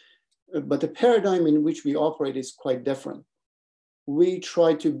mechanics. But the paradigm in which we operate is quite different. we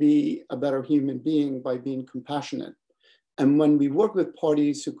try to be a better human being by being compassionate. And when we work with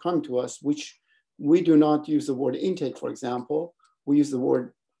parties who come to us, which we do not use the word intake, for example, we use the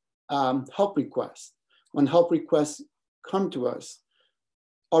word help request. When help requests come to us,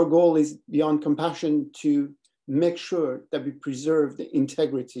 our goal is beyond compassion to make sure that we preserve the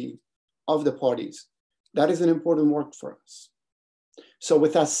integrity of the parties. That is an important work for us. So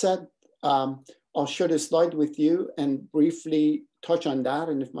with that said, I'll share this slide with you and briefly touch on that.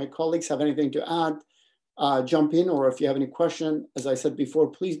 And if my colleagues have anything to add, jump in, or if you have any question, as I said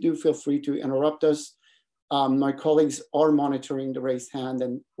before, please do feel free to interrupt us. My colleagues are monitoring the raised hand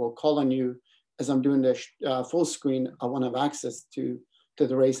and will call on you as I'm doing the full screen. I want to have access to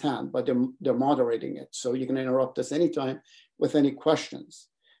the raised hand, but they're moderating it. So you can interrupt us anytime with any questions.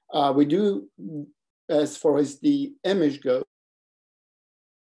 We do, as far as the image goes,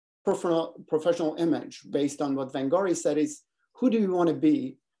 professional image based on what Vangari said is, who do we want to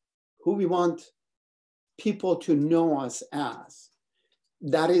be? Who we want people to know us as?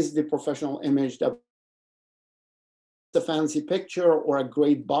 That is the professional image. That a fancy picture or a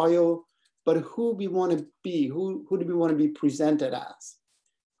great bio, but who we want to be, who do we want to be presented as?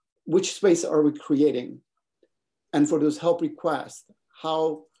 Which space are we creating? And for those help requests,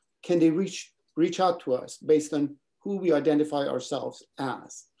 how can they reach out to us based on who we identify ourselves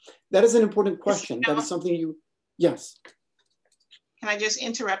as? That is an important question. That is something you, yes. Can I just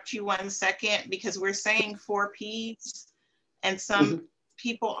interrupt you 1 second? Because we're saying 4 Ps and some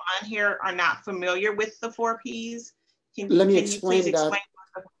people on here are not familiar with the 4 Ps. Let me explain that.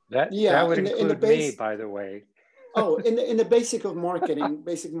 That would include me, by the way. Oh, in the basic of marketing,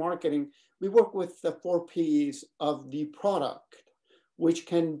 basic marketing, we work with the 4 Ps of the product, which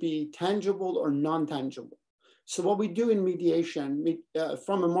can be tangible or non-tangible. So what we do in mediation,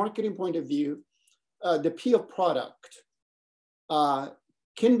 from a marketing point of view, the P of product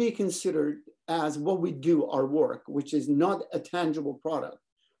can be considered as what we do, our work, which is not a tangible product,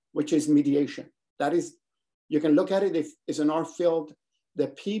 which is mediation. That is, you can look at it if it's in our field, the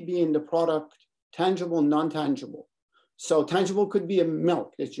P being the product, tangible, non-tangible. So tangible could be a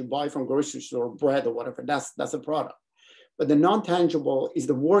milk that you buy from grocery store, bread or whatever, that's a product. But the non-tangible is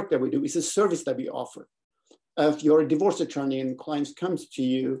the work that we do, it's a service that we offer. If you're a divorce attorney and clients comes to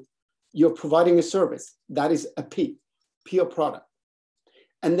you, you're providing a service. That is a P of product.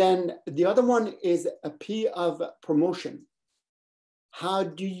 And then the other one is a P of promotion. How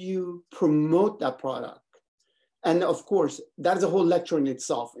do you promote that product? And of course, that is a whole lecture in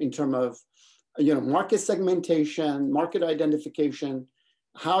itself in terms of, market segmentation, market identification,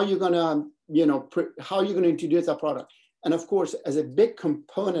 how you're gonna, how you're gonna introduce that product. And of course, as a big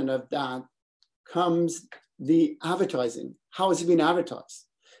component of that comes the advertising. How is it being advertised?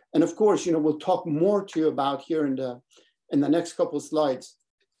 And of course, we'll talk more to you about here in the next couple of slides,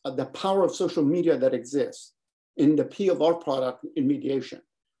 the power of social media that exists in the P of our product in mediation.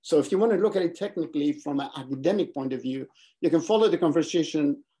 So if you want to look at it technically from an academic point of view, you can follow the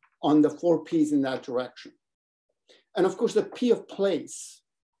conversation on the 4 Ps in that direction. And of course, the P of place.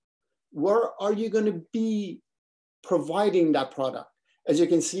 Where are you going to be providing that product? As you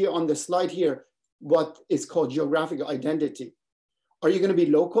can see on the slide here, what is called geographic identity. Are you going to be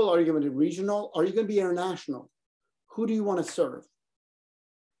local? Are you going to be regional? Are you going to be international? Who do you want to serve?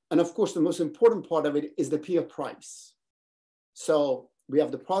 And of course, the most important part of it is the P of price. So we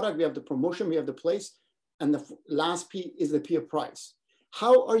have the product, we have the promotion, we have the place, and the last P is the P of price.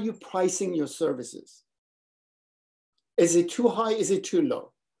 How are you pricing your services? Is it too high? Is it too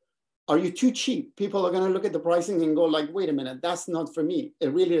low? Are you too cheap? People are going to look at the pricing and go like, wait a minute, that's not for me.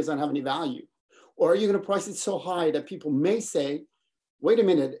 It really doesn't have any value. Or are you going to price it so high that people may say, wait a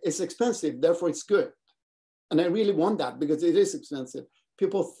minute, it's expensive, therefore it's good. And I really want that because it is expensive.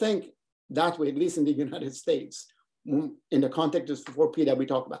 People think that way, at least in the United States, in the context of 4P that we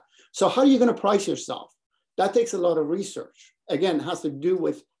talk about. So how are you going to price yourself? That takes a lot of research. Again, it has to do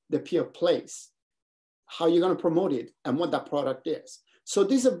with the P of place, how you're going to promote it and what that product is. So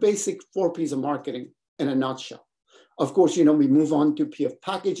these are basic 4 Ps of marketing in a nutshell. Of course, we move on to P of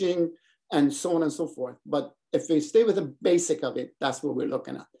packaging and so on and so forth. But if we stay with the basic of it, that's what we're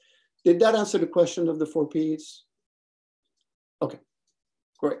looking at. Did that answer the question of the 4 Ps? Okay,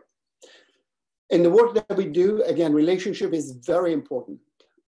 great. In the work that we do, again, relationship is very important.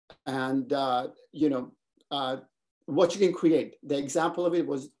 And, what you can create. The example of it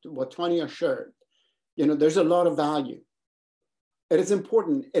was what Tanya shared. There's a lot of value. It is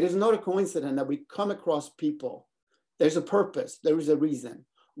important. It is not a coincidence that we come across people. There's a purpose. There is a reason.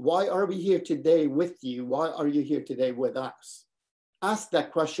 Why are we here today with you? Why are you here today with us? Ask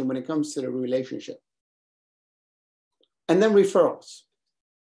that question when it comes to the relationship. And then referrals.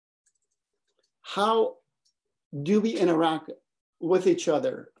 How do we interact with each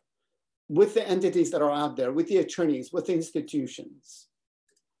other, with the entities that are out there, with the attorneys, with the institutions?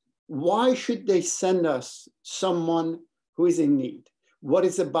 Why should they send us someone who is in need? What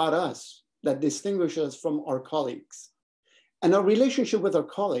is about us that distinguishes us from our colleagues? And our relationship with our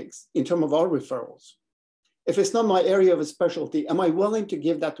colleagues in terms of our referrals. If it's not my area of specialty, am I willing to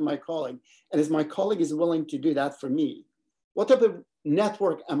give that to my colleague? And is my colleague is willing to do that for me? What type of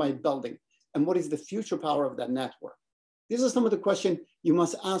network am I building? And what is the future power of that network? These are some of the questions you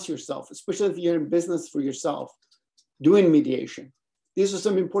must ask yourself, especially if you're in business for yourself, doing mediation. These are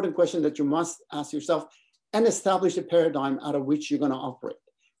some important questions that you must ask yourself and establish a paradigm out of which you're going to operate.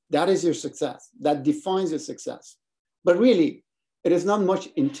 That is your success. That defines your success. But really, it is not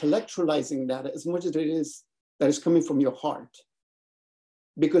much intellectualizing that as much as it is that is coming from your heart,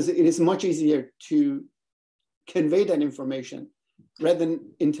 because it is much easier to convey that information rather than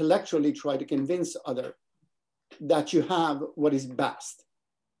intellectually try to convince others that you have what is best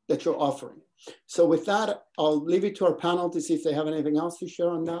that you're offering. So with that, I'll leave it to our panel to see if they have anything else to share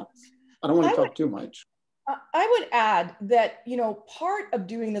on that. I don't want to talk too much. I would add that, you know, part of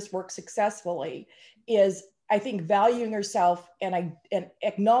doing this work successfully is, I think, valuing yourself and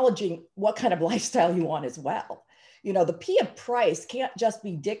acknowledging what kind of lifestyle you want as well. You know, the P of price can't just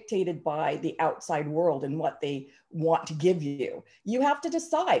be dictated by the outside world and what they want to give you. You have to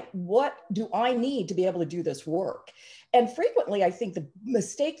decide, what do I need to be able to do this work? And frequently, I think the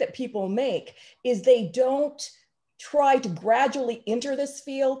mistake that people make is they don't try to gradually enter this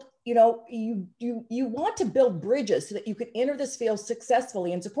field. You know, you want to build bridges so that you can enter this field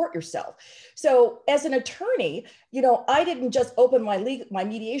successfully and support yourself. So as an attorney, you know, I didn't just open my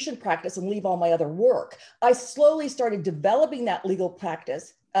mediation practice and leave all my other work. I slowly started developing that legal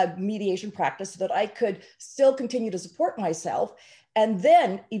practice, mediation practice, so that I could still continue to support myself, and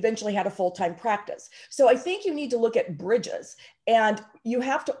then eventually had a full-time practice. So I think you need to look at bridges, and you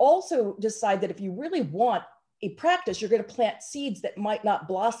have to also decide that if you really want a practice, you're going to plant seeds that might not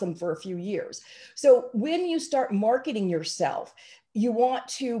blossom for a few years. So when you start marketing yourself, you want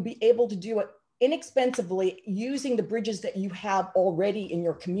to be able to do it inexpensively using the bridges that you have already in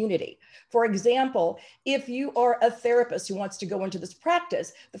your community. For example, if you are a therapist who wants to go into this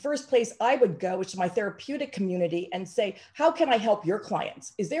practice, the first place I would go, which is my therapeutic community, and say, how can I help your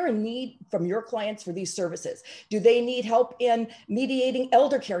clients? Is there a need from your clients for these services? Do they need help in mediating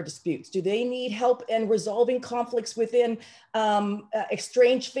elder care disputes? Do they need help in resolving conflicts within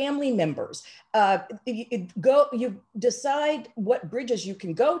estranged family members? You decide what bridges you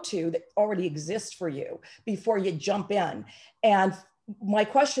can go to that already exist for you before you jump in. And my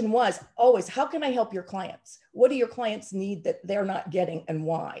question was always, how can I help your clients? What do your clients need that they're not getting, and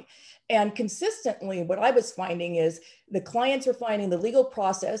why? And consistently, what I was finding is the clients were finding the legal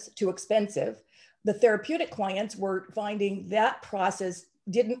process too expensive. The therapeutic clients were finding that process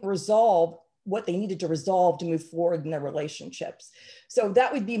didn't resolve what they needed to resolve to move forward in their relationships. So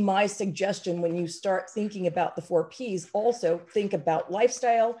that would be my suggestion when you start thinking about the 4 Ps. Also think about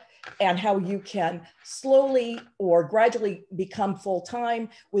lifestyle and how you can slowly or gradually become full-time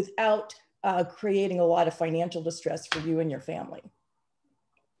without creating a lot of financial distress for you and your family.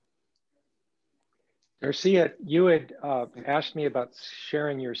 Garcia, you had asked me about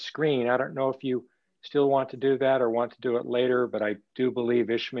sharing your screen. I don't know if you still want to do that or want to do it later, but I do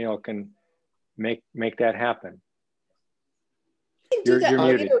believe Ishmael can make that happen. You're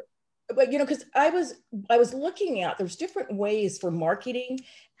muted. But you know, because I was looking at, there's different ways for marketing,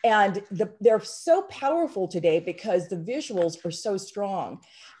 and they're so powerful today because the visuals are so strong.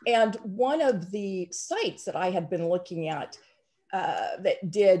 And one of the sites that I had been looking at that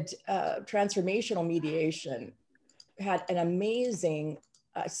did transformational mediation had an amazing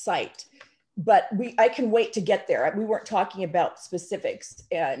site, but I can wait to get there. We weren't talking about specifics,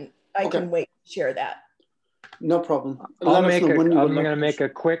 and I can wait to share that. No problem. I'm going to make a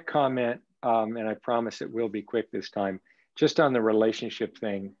quick comment, and I promise it will be quick this time. Just on the relationship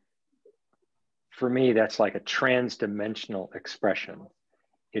thing, for me, that's like a trans-dimensional expression.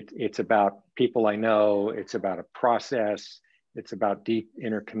 It's about people I know. It's about a process. It's about deep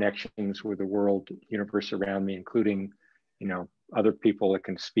interconnections with the world, universe around me, including, you know, other people that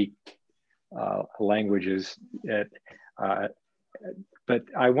can speak languages. But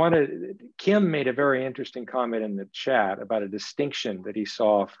Kim made a very interesting comment in the chat about a distinction that he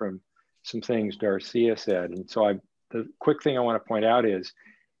saw from some things Darcia said. And so the quick thing I want to point out is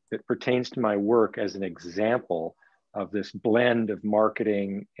that pertains to my work as an example of this blend of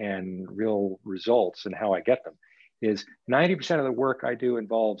marketing and real results and how I get them, is 90% of the work I do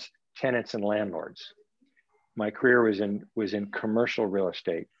involves tenants and landlords. my career was in commercial real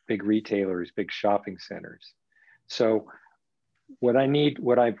estate, big retailers, big shopping centers. So what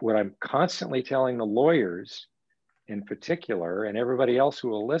I'm constantly telling the lawyers in particular, and everybody else who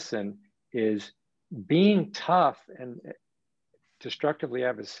will listen, is being tough and destructively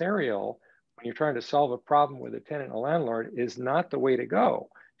adversarial when you're trying to solve a problem with a tenant and a landlord is not the way to go,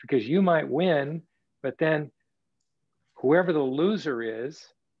 because you might win, but then whoever the loser is,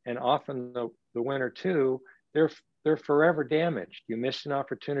 and often the winner too, they're forever damaged. You missed an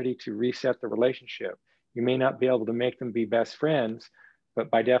opportunity to reset the relationship. You may not be able to make them be best friends, but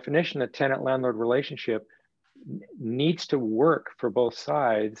by definition, a tenant-landlord relationship needs to work for both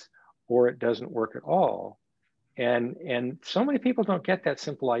sides or it doesn't work at all. And so many people don't get that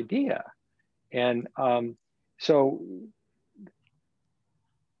simple idea. And so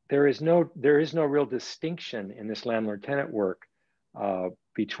there is no real distinction in this landlord-tenant work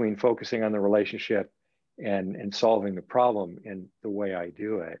between focusing on the relationship and solving the problem in the way I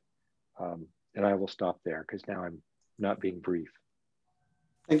do it. And I will stop there because now I'm not being brief.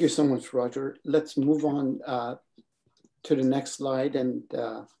 Thank you so much, Roger. Let's move on to the next slide. And,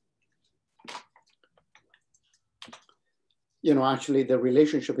 you know, actually the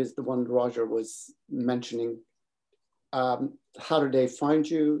relationship is the one Roger was mentioning. How do they find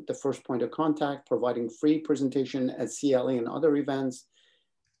you? The first point of contact, providing free presentation at CLE and other events,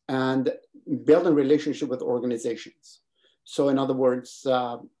 and building relationship with organizations. So in other words,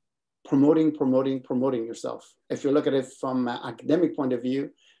 promoting yourself. If you look at it from an academic point of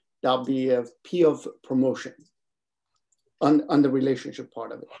view, that'll be a P of promotion on the relationship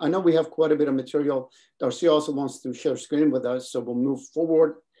part of it. I know we have quite a bit of material. Darcy also wants to share screen with us, so we'll move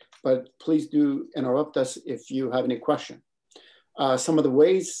forward, but please do interrupt us if you have any question. Some of the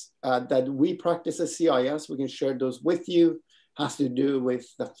ways that we practice at CIS, we can share those with you, has to do with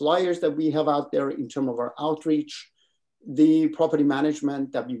the flyers that we have out there in terms of our outreach, the property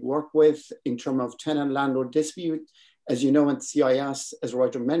management that we work with in terms of tenant-landlord dispute. As you know, in CIS, as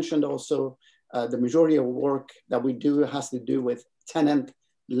Roger mentioned also, the majority of work that we do has to do with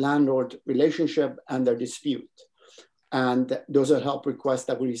tenant-landlord relationship and their dispute. And those are help requests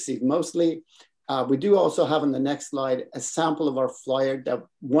that we receive mostly. We do also have on the next slide a sample of our flyer,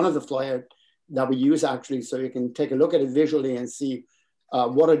 one of the flyers that we use actually, so you can take a look at it visually and see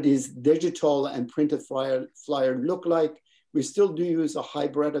what are these digital and printed flyer look like. We still do use a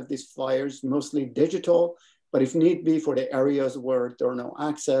hybrid of these flyers, mostly digital, but if need be for the areas where there are no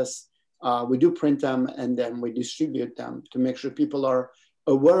access, we do print them and then we distribute them to make sure people are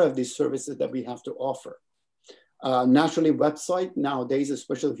aware of these services that we have to offer. Naturally, website nowadays,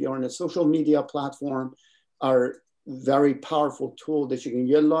 especially if you're on a social media platform, are very powerful tool that you can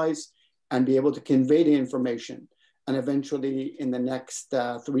utilize and be able to convey the information. And eventually in the next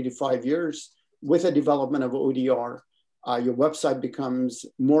 3 to 5 years, with the development of ODR, your website becomes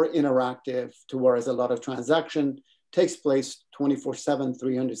more interactive to whereas a lot of transaction takes place 24/7,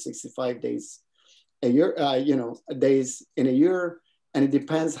 365 days a year, days in a year. And it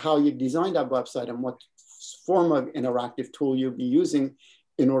depends how you design that website and what form of interactive tool you'll be using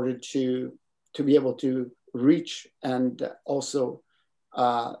in order to be able to reach, and also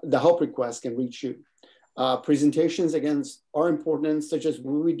the help request can reach you. Presentations, again, are important, such as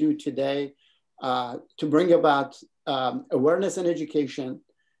what we do today to bring about awareness and education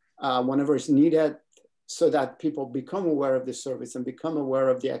whenever it's needed, so that people become aware of the service and become aware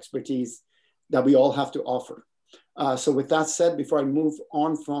of the expertise that we all have to offer. So with that said, before I move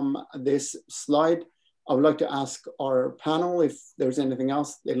on from this slide, I would like to ask our panel if there's anything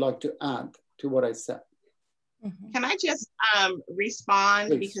else they'd like to add to what I said. Can I just respond?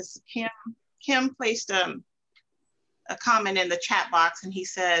 Please. Because Kim placed a comment in the chat box, and he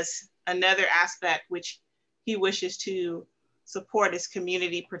says another aspect which he wishes to support is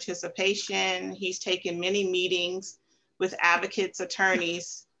community participation. He's taken many meetings with advocates,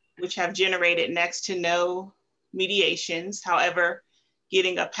 attorneys, which have generated next to no mediations. However,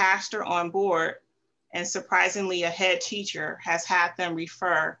 getting a pastor on board and surprisingly a head teacher has had them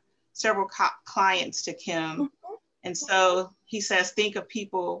refer several clients to Kim. And so he says, think of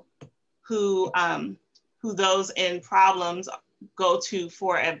people who those in problems go to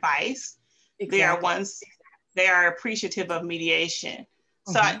for advice. Exactly. They are appreciative of mediation.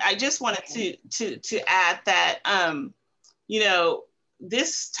 So I just wanted to add that,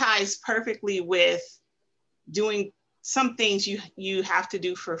 this ties perfectly with doing some things you have to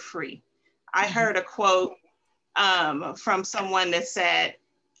do for free. I heard a quote from someone that said,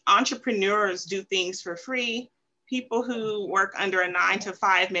 entrepreneurs do things for free. People who work under a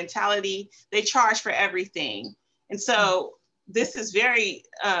 9-to-5 mentality, they charge for everything. And so this is very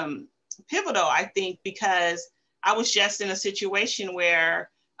pivotal, I think, because I was just in a situation where,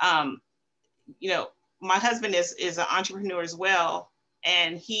 you know, my husband is an entrepreneur as well,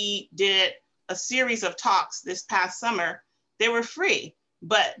 and he did a series of talks this past summer. They were free,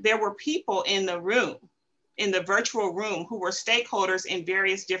 but there were people in the room, in the virtual room, who were stakeholders in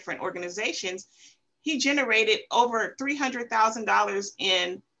various different organizations. He generated over $300,000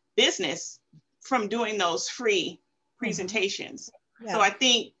 in business from doing those free presentations. Yeah. So I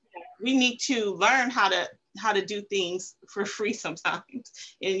think we need to learn how to do things for free sometimes,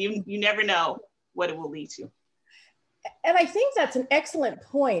 and you never know what it will lead to. And I think that's an excellent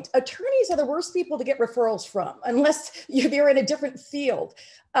point. Attorneys are the worst people to get referrals from, unless they're in a different field.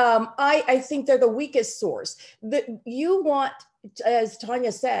 I think they're the weakest source. You want, as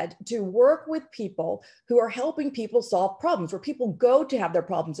Tanya said, to work with people who are helping people solve problems, where people go to have their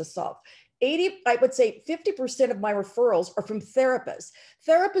problems solved. I would say 50% of my referrals are from therapists.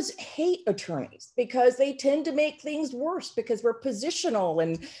 Therapists hate attorneys because they tend to make things worse because we're positional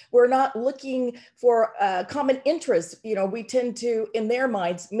and we're not looking for common interests. You know, we tend to, in their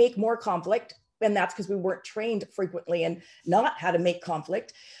minds, make more conflict. And that's because we weren't trained frequently in not how to make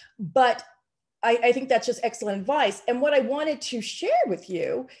conflict. But I think that's just excellent advice. And what I wanted to share with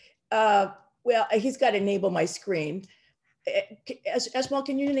you, well, he's got to enable my screen. Esmail,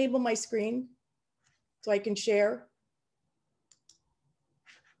 can you enable my screen so I can share?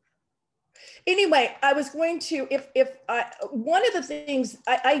 Anyway, I was going to, one of the things,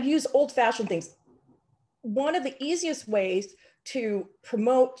 I use old-fashioned things. One of the easiest ways to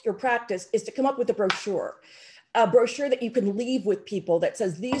promote your practice is to come up with a brochure that you can leave with people that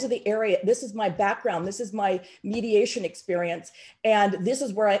says, these are the area, this is my background, this is my mediation experience, and this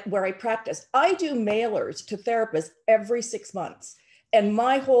is where I practice. I do mailers to therapists every 6 months. And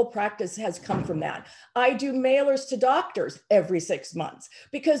my whole practice has come from that. I do mailers to doctors every 6 months,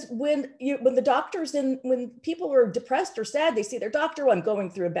 because when the doctors when people are depressed or sad, they see their doctor, well, I'm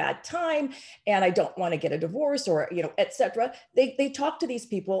going through a bad time and I don't want to get a divorce, or, you know, etc. They talk to these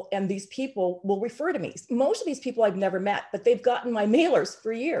people, and these people will refer to me. Most of these people I've never met, but they've gotten my mailers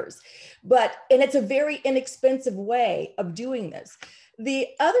for years. And it's a very inexpensive way of doing this. The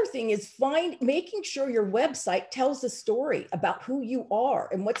other thing is making sure your website tells a story about who you are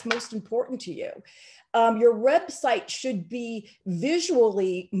and what's most important to you. Your website should be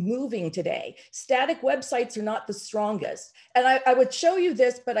visually moving today. Static websites are not the strongest. And I would show you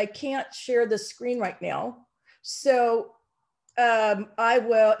this, but I can't share the screen right now. So I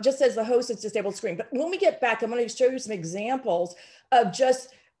will, just as the host, it's disabled screen. But when we get back, I'm going to show you some examples of just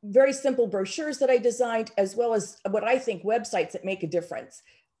very simple brochures that I designed, as well as what I think websites that make a difference.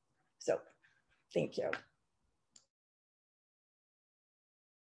 So thank you.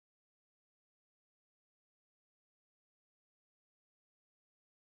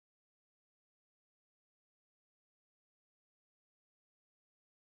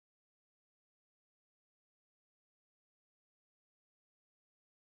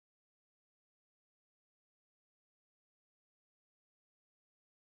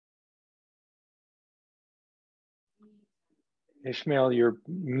 Ishmael, you're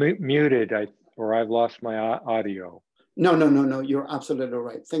muted, or I've lost my audio. No, you're absolutely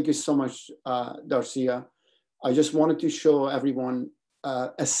right. Thank you so much, Darcia. I just wanted to show everyone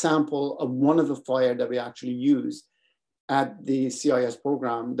a sample of one of the flyers that we actually use at the CIS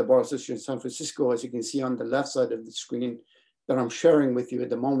program, the Bar Association of San Francisco, as you can see on the left side of the screen that I'm sharing with you at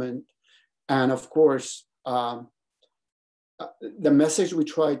the moment. And of course, the message, we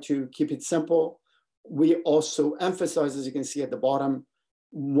try to keep it simple. We also emphasize, as you can see at the bottom,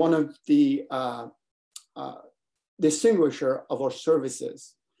 one of the distinguisher of our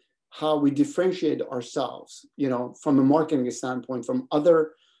services, how we differentiate ourselves, you know, from a marketing standpoint, from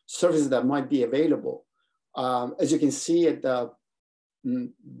other services that might be available. As you can see at the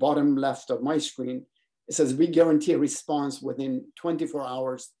bottom left of my screen, it says we guarantee a response within 24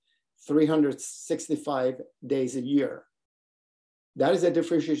 hours, 365 days a year. That is a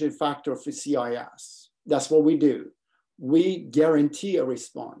differentiation factor for CIS. That's what we do. We guarantee a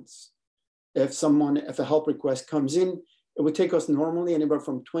response. If a help request comes in, it would take us normally anywhere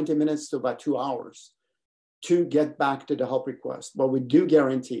from 20 minutes to about 2 hours to get back to the help request. But we do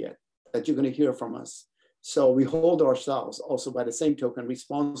guarantee it, that you're going to hear from us. So we hold ourselves also, by the same token,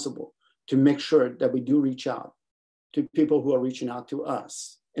 responsible to make sure that we do reach out to people who are reaching out to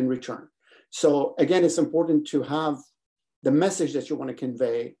us in return. So again, it's important to have the message that you want to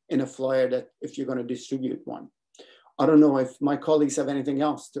convey in a flyer, that if you're going to distribute one. I don't know if my colleagues have anything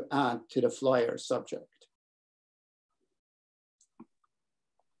else to add to the flyer subject.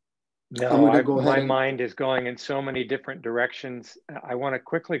 No, my mind is going in so many different directions. I want to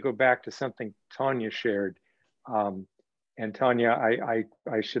quickly go back to something Tanya shared. And Tanya,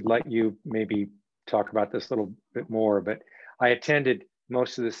 I should let you maybe talk about this a little bit more, but I attended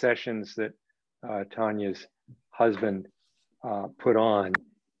most of the sessions that Tanya's husband put on,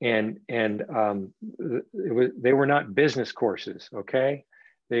 and they were not business courses, okay?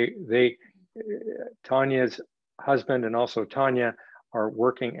 Tanya's husband and also Tanya are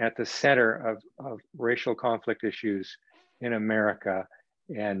working at the center of racial conflict issues in America.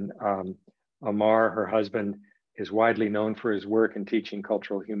 And Amar, her husband, is widely known for his work in teaching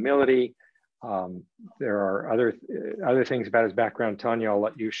cultural humility. There are other things about his background. Tanya, I'll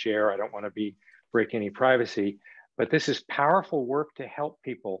let you share. I don't want to break any privacy, but this is powerful work to help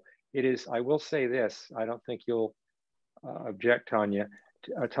people. It is, I will say this, I don't think you'll object, Tanya.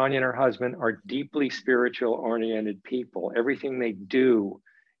 Tanya and her husband are deeply spiritual oriented people. Everything they do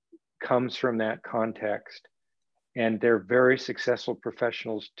comes from that context. And they're very successful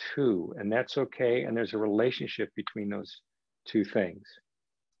professionals too. And that's okay. And there's a relationship between those two things.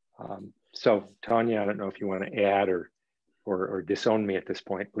 So Tanya, I don't know if you want to add or disown me at this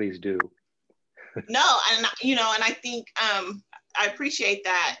point, please do. No, and and I think I appreciate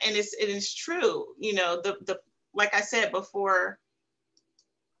that. And it is true, like I said before,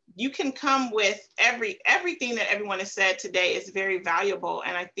 you can come with everything that everyone has said today is very valuable.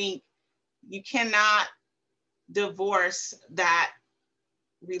 And I think you cannot divorce that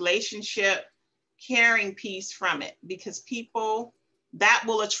relationship caring piece from it, because that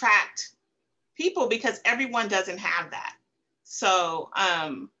will attract people, because everyone doesn't have that. So,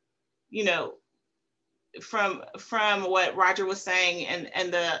 from what Roger was saying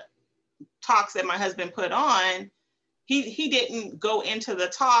and the talks that my husband put on, he didn't go into the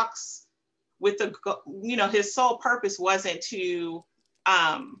talks with his sole purpose wasn't to,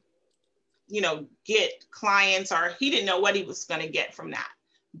 get clients, or he didn't know what he was going to get from that,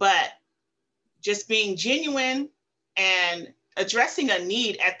 but just being genuine and addressing a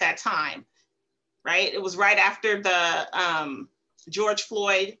need at that time, right? It was right after the George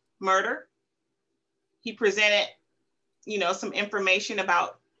Floyd murder. He presented, some information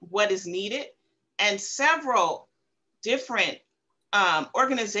about what is needed, and several different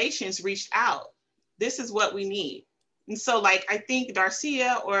organizations reached out. This is what we need. And so, like, I think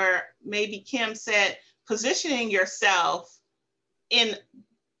Darcia or maybe Kim said, positioning yourself in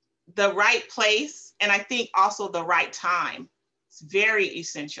the right place, and I think also the right time, it's very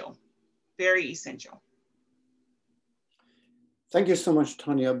essential, very essential. Thank you so much,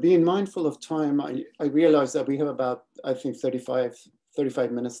 Tanya. Being mindful of time, I realize that we have about, I think,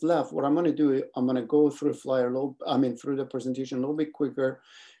 35 minutes left. What I'm going to do, I'm going to go through through the presentation a little bit quicker,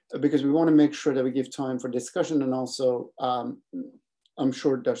 because we want to make sure that we give time for discussion. And also, I'm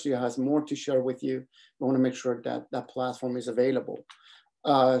sure Darcia has more to share with you. We want to make sure that that platform is available.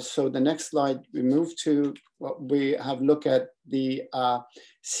 So the next slide, we move to what we have looked at the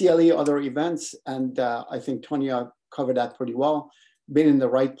CLE other events. And I think Tanya covered that pretty well. Being in the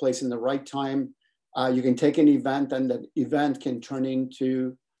right place in the right time. You can take an event, and that event can turn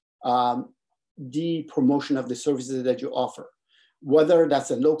into the promotion of the services that you offer, whether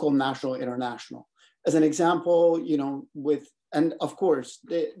that's a local, national, international. As an example, and of course,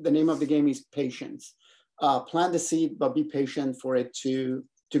 the name of the game is patience. Plant the seed, but be patient for it to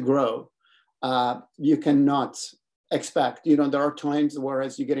grow. You cannot expect, there are times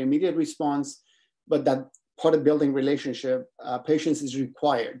whereas you get immediate response, but that part of building relationship, patience is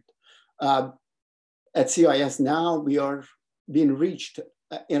required. At CIS now, we are being reached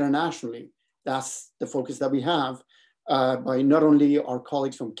internationally. That's the focus that we have by not only our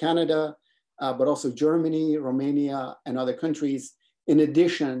colleagues from Canada, but also Germany, Romania, and other countries, in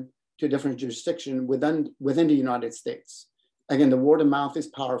addition to different jurisdictions within the United States. Again, the word of mouth is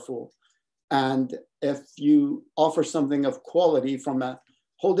powerful. And if you offer something of quality from a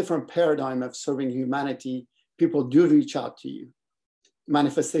whole different paradigm of serving humanity, people do reach out to you.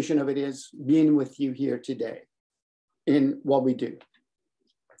 Manifestation of it is being with you here today in what we do.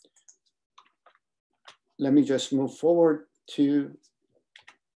 Let me just move forward to,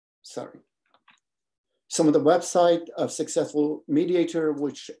 some of the website of Successful Mediator,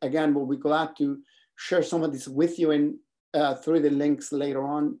 which again, we'll be glad to share some of this with you and through the links later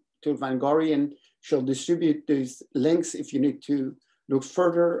on to Vangari, and she'll distribute these links if you need to look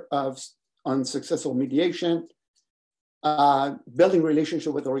further on successful mediation. Building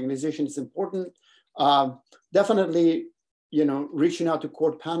relationship with organization is important. Definitely, reaching out to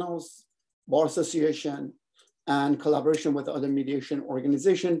court panels, bar association, and collaboration with other mediation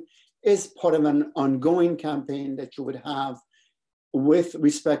organization is part of an ongoing campaign that you would have with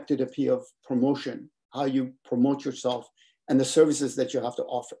respect to the P of promotion, how you promote yourself and the services that you have to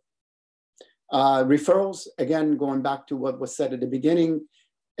offer. Referrals, again, going back to what was said at the beginning,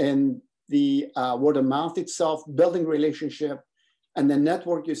 and the word of mouth itself, building relationship, and the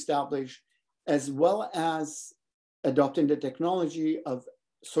network you establish, as well as adopting the technology of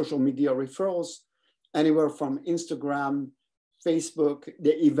social media referrals, anywhere from Instagram, Facebook,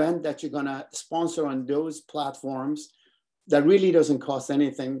 the event that you're gonna sponsor on those platforms that really doesn't cost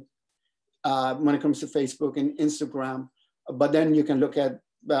anything when it comes to Facebook and Instagram. But then you can look at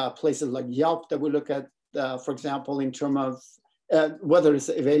places like Yelp that we look at, for example, in terms of whether it's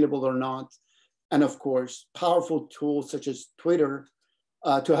available or not. And of course, powerful tools such as Twitter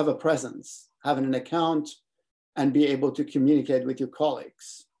to have a presence, having an account, and be able to communicate with your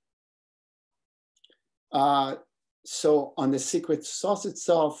colleagues. So on the secret sauce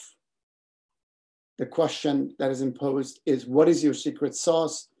itself, the question that is imposed is, what is your secret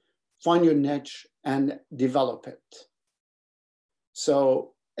sauce? Find your niche and develop it.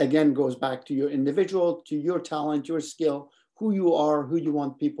 So again, goes back to your individual, to your talent, your skill, who you are, who you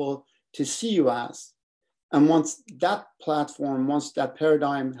want people to see you as. And once that platform, once that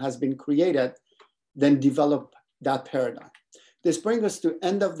paradigm has been created, then develop that paradigm. This brings us to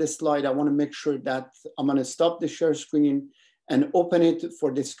end of this slide. I want to make sure that I'm going to stop the share screen and open it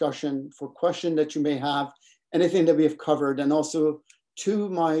for discussion, for questions that you may have, anything that we have covered, and also to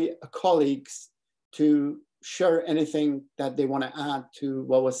my colleagues to share anything that they want to add to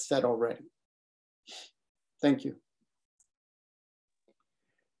what was said already. Thank you.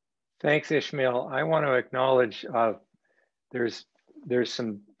 Thanks, Ishmael. I want to acknowledge there's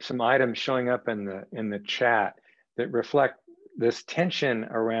some items showing up in the chat that reflect this tension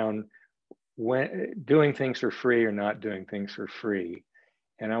around when doing things for free or not doing things for free.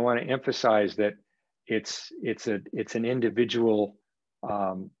 And I want to emphasize that it's an individual.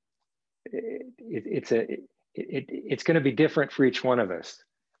 It's going to be different for each one of us.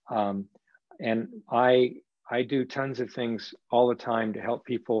 And I do tons of things all the time to help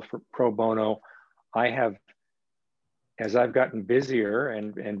people for pro bono. I have, as I've gotten busier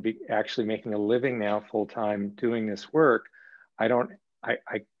and actually making a living now full time doing this work, I don't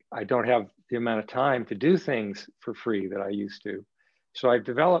have the amount of time to do things for free that I used to. So I've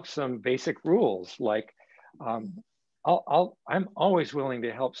developed some basic rules, like I'm always willing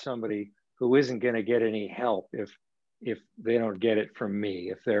to help somebody who isn't going to get any help if they don't get it from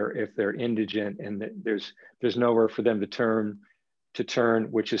me, if they're indigent and there's nowhere for them to turn,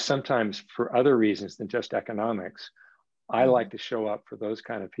 which is sometimes for other reasons than just economics. I like to show up for those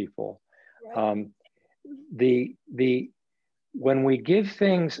kind of people. Right. When we give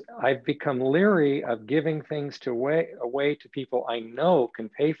things, I've become leery of giving things away to people I know can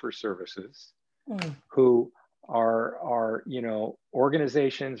pay for services, who are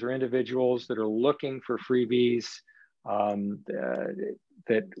organizations or individuals that are looking for freebies.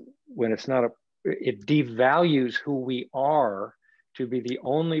 That when it's not it devalues who we are to be the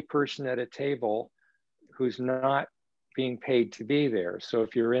only person at a table who's not being paid to be there. So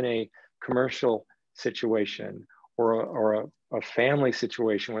if you're in a commercial situation or a family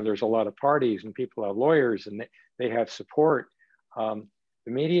situation where there's a lot of parties and people have lawyers and they have support, the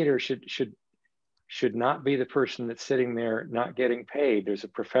mediator should not be the person that's sitting there not getting paid. There's a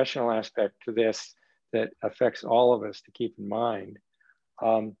professional aspect to this that affects all of us to keep in mind.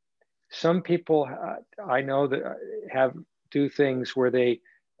 Some people I know that do things where they,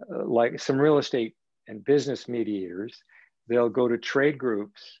 like some real estate and business mediators, they'll go to trade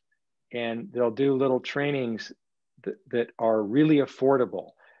groups and they'll do little trainings that are really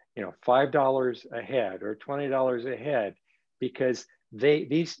affordable, $5 a head or $20 a head, because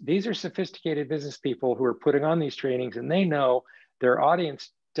these are sophisticated business people who are putting on these trainings, and they know their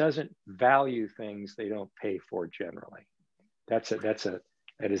audience doesn't value things they don't pay for generally. That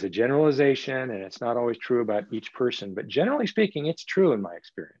is a generalization, and it's not always true about each person, but generally speaking, it's true in my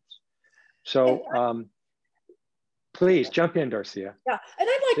experience. So please jump in, Darcia. Yeah, and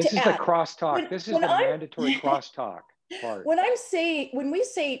I'd like to add. This is the crosstalk. This is the mandatory crosstalk part. When we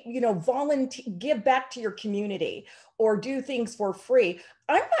say, volunteer, give back to your community or do things for free,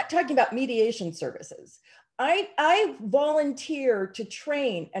 I'm not talking about mediation services. I volunteer to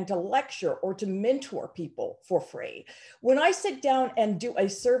train and to lecture or to mentor people for free. When I sit down and do a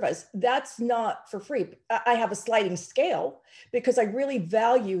service, that's not for free. I have a sliding scale because I really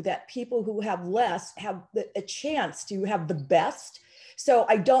value that people who have less have a chance to have the best. So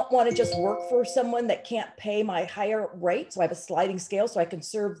I don't want to just work for someone that can't pay my higher rate. So I have a sliding scale so I can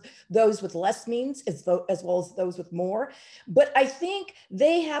serve those with less means as well as those with more. But I think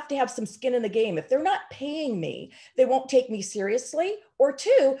they have to have some skin in the game. If they're not paying me, they won't take me seriously. Or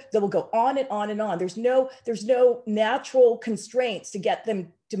two, they will go on and on and on. There's no natural constraints to get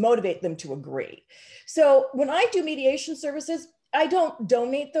them, to motivate them to agree. So when I do mediation services, I don't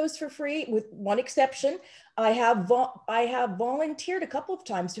donate those for free, with one exception. I have volunteered a couple of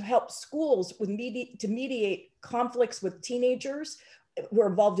times to help schools with to mediate conflicts with teenagers who are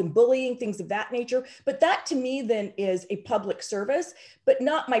involved in bullying, things of that nature. But that to me then is a public service, but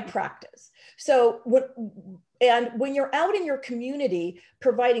not my practice. So when you're out in your community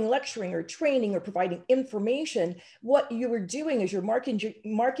providing lecturing or training or providing information, what you are doing is you're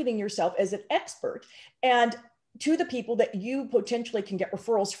marketing yourself as an expert, and to the people that you potentially can get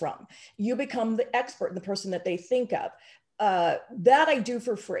referrals from. You become the expert, the person that they think of. That I do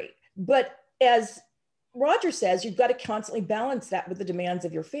for free. But as Roger says, you've got to constantly balance that with the demands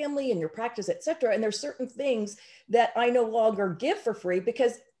of your family and your practice, et cetera. And there's certain things that I no longer give for free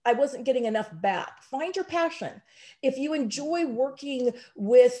because I wasn't getting enough back. Find your passion. If you enjoy working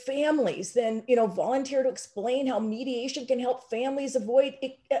with families, then volunteer to explain how mediation can help families avoid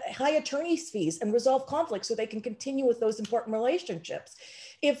high attorney's fees and resolve conflicts so they can continue with those important relationships.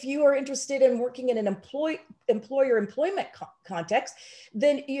 If you are interested in working in an employer-employment context,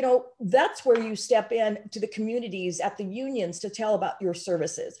 then that's where you step in to the communities at the unions to tell about your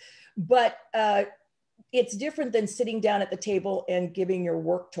services. But it's different than sitting down at the table and giving your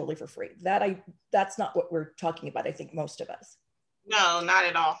work totally for free. That's not what we're talking about, I think, most of us. No, not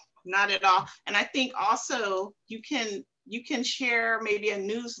at all. Not at all. And I think also you can share maybe a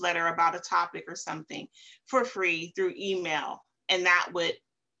newsletter about a topic or something for free through email, and that would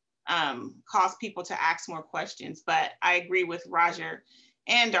cause people to ask more questions. But I agree with Roger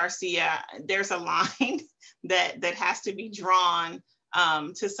and Darcia. There's a line that has to be drawn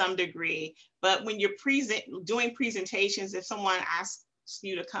to some degree. But when you're doing presentations, if someone asks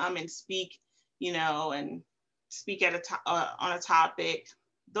you to come and speak, and speak at on a topic,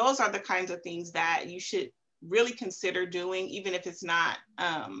 those are the kinds of things that you should really consider doing, even if it's not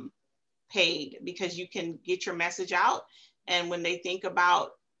paid, because you can get your message out. And when they think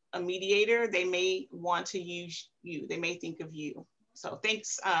about a mediator, they may want to use you. They may think of you. So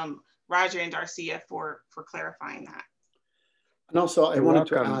thanks, Roger and Darcia, for clarifying that. And also, I wanted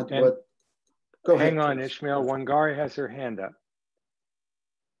to add what. Go ahead. Hang on, Ishmael. Wangari has her hand up.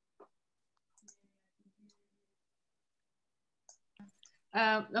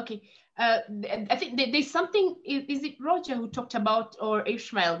 Okay. I think there's something. Is it Roger who talked about, or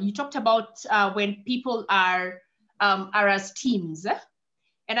Ishmael? You talked about when people are as teams,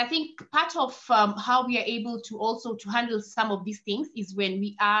 and I think part of how we are able to also to handle some of these things is when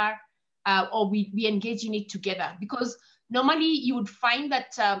we are or we engage in it together. Because normally you would find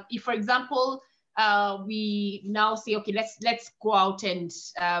that if, for example, we now say, okay, let's go out and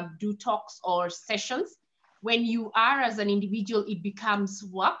do talks or sessions. When you are as an individual, it becomes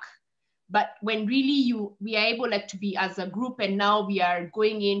work. But when really we are able to be as a group, and now we are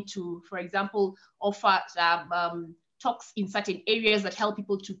going into, for example, offer talks in certain areas that help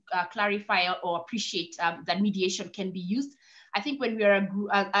people to clarify or appreciate that mediation can be used. I think when we are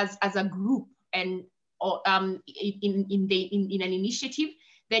as a group and or in an initiative,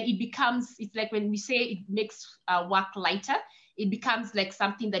 then it's like when we say it makes work lighter, it becomes like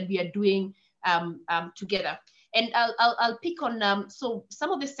something that we are doing together. And I'll pick on, so some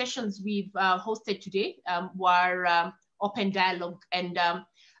of the sessions we've hosted today were open dialogue. And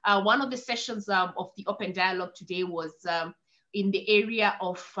one of the sessions of the open dialogue today was in the area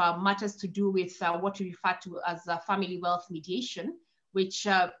of matters to do with what we refer to as family wealth mediation, which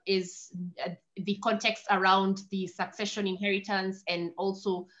is the context around the succession inheritance and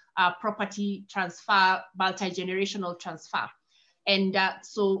also property transfer, multi-generational transfer. And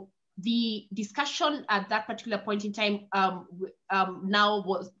so the discussion at that particular point in time now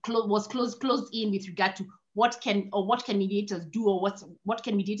was closed in with regard to what can mediators do, or what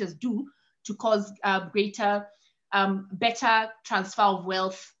can mediators do to cause greater, better transfer of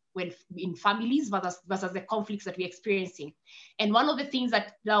wealth in families versus the conflicts that we're experiencing. And one of the things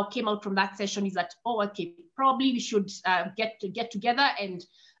that now came out from that session is that, oh, okay, probably we should get together and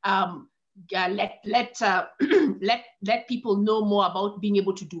let people know more about being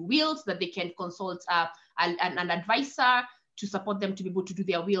able to do wills, that they can consult an advisor to support them to be able to do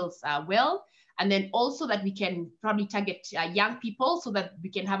their wills well. And then also that we can probably target young people so that we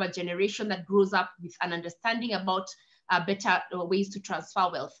can have a generation that grows up with an understanding about better ways to transfer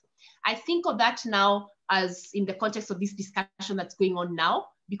wealth. I think of that now as in the context of this discussion that's going on now,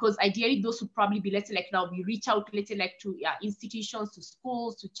 because ideally those would probably be, let's say like now we reach out, let's say like to institutions, to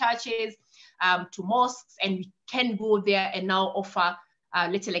schools, to churches, to mosques, and we can go there and now offer,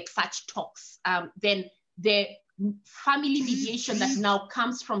 let's say like such talks. Then the family mediation that now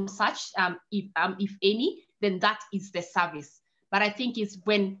comes from such, if any, then that is the service. But I think it's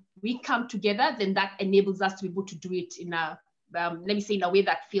when we come together, then that enables us to be able to do it in a, let me say in a way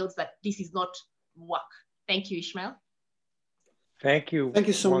that feels that this is not work. Thank you, Ishmael. Thank you. Thank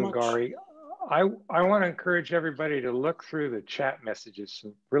you so Wangari. much. I want to encourage everybody to look through the chat messages.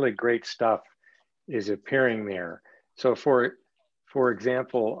 Some really great stuff is appearing there. So for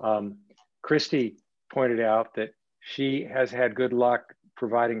example, Christy pointed out that she has had good luck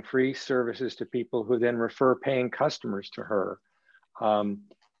providing free services to people who then refer paying customers to her. And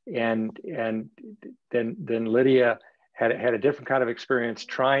then Lydia had a different kind of experience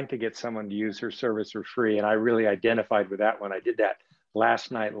trying to get someone to use her service for free. And I really identified with that one. I did that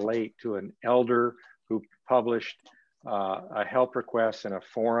last night late to an elder who published a help request in a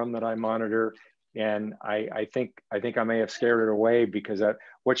forum that I monitor. And I think I may have scared her away because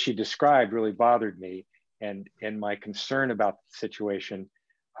what she described really bothered me. And my concern about the situation,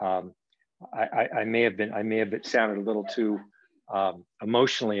 I may have sounded a little too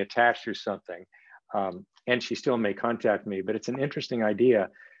emotionally attached or something. And she still may contact me, but it's an interesting idea.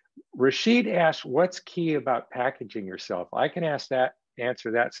 Rashid asked, what's key about packaging yourself? I can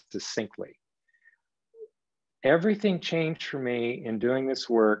answer that succinctly. Everything changed for me in doing this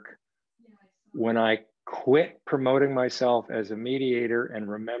work when I quit promoting myself as a mediator and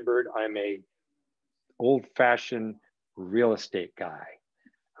remembered I'm a old-fashioned real estate guy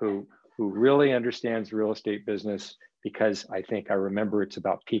who really understands real estate business, because I think I remember it's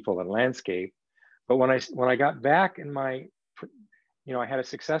about people and landscape. But when I got back in my, I had a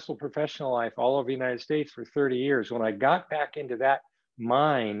successful professional life all over the United States for 30 years. When I got back into that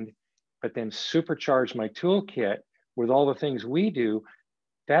mind, but then supercharged my toolkit with all the things we do,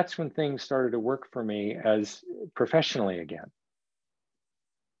 that's when things started to work for me as professionally again.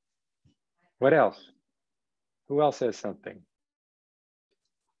 What else? Who else has something?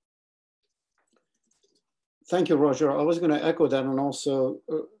 Thank you, Roger. I was going to echo that, and also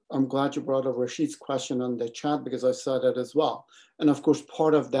I'm glad you brought up Rashid's question on the chat, because I saw that as well. And of course,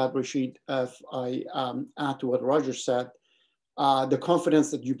 part of that, Rashid, if I add to what Roger said, the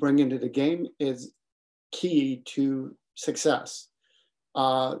confidence that you bring into the game is key to success.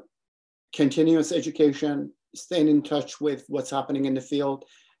 Continuous education, staying in touch with what's happening in the field,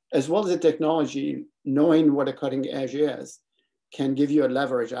 as well as the technology, knowing what a cutting edge is, can give you a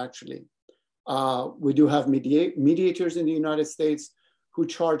leverage, actually. We do have mediators in the United States who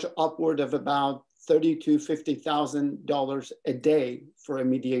charge upward of about $30,000 to $50,000 a day for a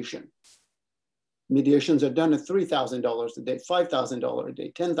mediation. Mediations are done at $3,000 a day, $5,000 a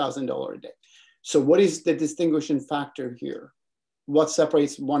day, $10,000 a day. So what is the distinguishing factor here? What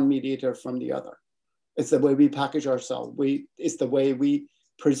separates one mediator from the other? It's the way we package ourselves. It's the way we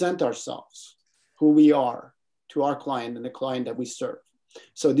present ourselves, who we are to our client and the client that we serve.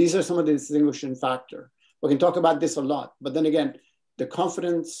 So these are some of the distinguishing factors. We can talk about this a lot, but then again, the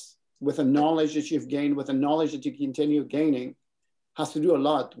confidence with the knowledge that you've gained, with the knowledge that you continue gaining, has to do a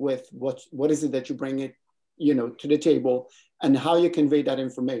lot with what is it that you bring it, to the table, and how you convey that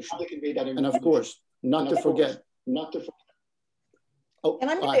information. And of course, not to forget. Oh,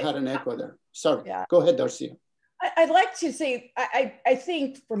 I had an echo there. Sorry. Yeah. Go ahead, Darcia. I'd like to say, I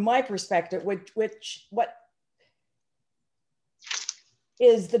think from my perspective, what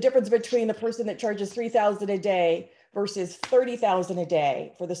is the difference between a person that charges $3,000 a day versus $30,000 a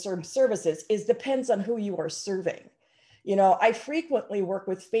day for the services depends on who you are serving. I frequently work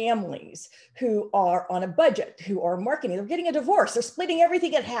with families who are on a budget, who are marketing, they're getting a divorce, they're splitting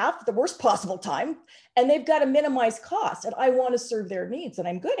everything in half at the worst possible time, and they've got to minimize costs, and I want to serve their needs, and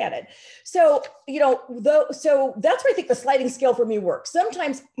I'm good at it. So, so that's where I think the sliding scale for me works.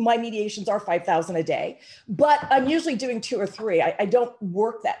 Sometimes my mediations are $5,000 a day, but I'm usually doing 2 or 3. I don't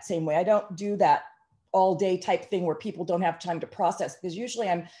work that same way. I don't do that all day type thing where people don't have time to process, because usually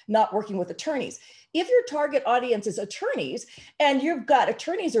I'm not working with attorneys. If your target audience is attorneys, and you've got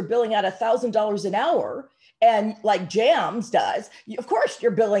attorneys are billing out $1,000 an hour, and like JAMS does, of course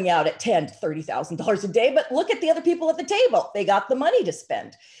you're billing out at $10,000 to $30,000 a day, but look at the other people at the table. They got the money to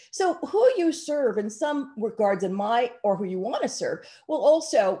spend. So who you serve in some regards or who you want to serve will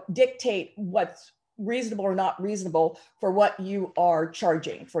also dictate what's reasonable or not reasonable for what you are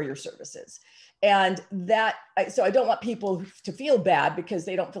charging for your services. And so I don't want people to feel bad because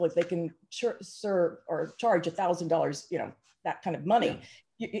they don't feel like they can serve or charge $1,000, that kind of money.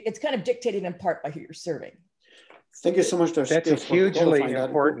 it's kind of dictated in part by who you're serving. Thank you so much, Dr. That's a hugely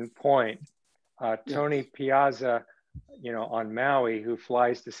important point. Yeah. Tony Piazza, you know, on Maui, who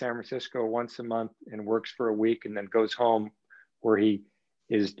flies to San Francisco once a month and works for a week and then goes home where he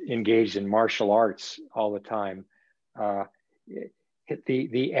is engaged in martial arts all the time.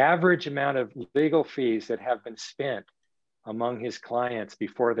 The average amount of legal fees that have been spent among his clients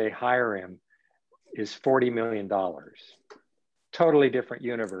before they hire him is $40 million. Totally different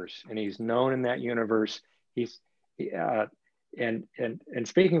universe, and he's known in that universe. And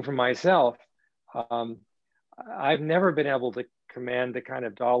speaking for myself, I've never been able to command the kind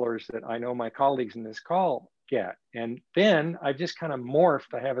of dollars that I know my colleagues in this call get. And then I just kind of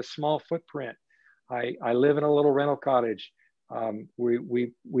morphed. I have a small footprint. I live in a little rental cottage.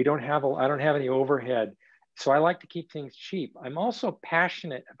 We don't have I don't have any overhead. So I like to keep things cheap. I'm also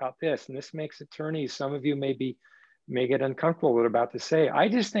passionate about this, and this makes attorneys, some of you may get uncomfortable with what I'm about to say. I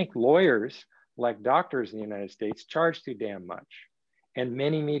just think lawyers, like doctors in the United States, charge too damn much. And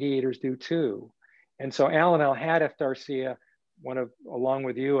many mediators do too. And so Alan Al-Hadif Darcia, along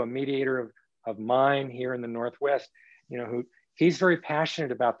with you, a mediator of mine here in the Northwest, you know, he's very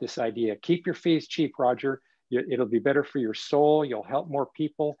passionate about this idea. Keep your fees cheap, Roger. It'll be better for your soul. You'll help more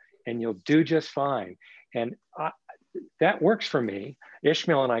people and you'll do just fine. And that works for me.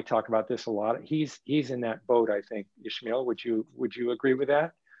 Ishmael and I talk about this a lot. He's in that boat, I think. Ishmael, would you agree with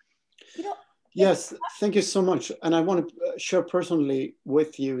that? You know, yes, thank you so much. And I want to share personally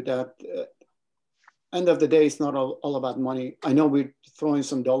with you that end of the day, it's not all about money. I know we're throwing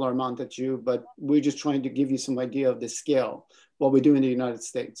some dollar amount at you, but we're just trying to give you some idea of the scale, what we do in the United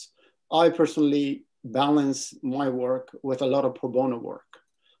States. I personally balance my work with a lot of pro bono work.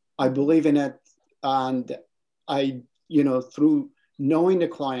 I believe in it. And I, you know, through knowing the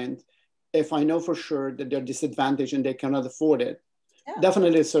client, if I know for sure that they're disadvantaged and they cannot afford it,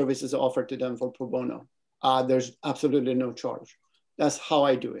 definitely the service is offered to them for pro bono. There's absolutely no charge. That's how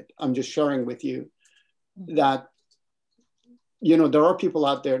I do it. I'm just sharing with you that, you know, there are people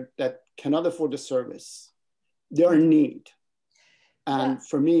out there that cannot afford the service. They're in need. And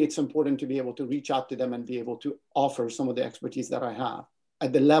for me, it's important to be able to reach out to them and be able to offer some of the expertise that I have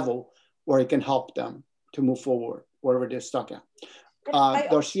at the level where it can help them to move forward, wherever they're stuck at.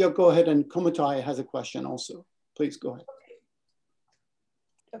 Darcia, go ahead, and Kumatai has a question also. Please go ahead.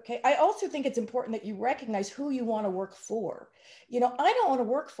 Okay, I also think it's important that you recognize who you want to work for. You know, I don't want to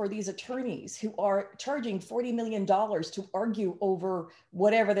work for these attorneys who are charging $40 million to argue over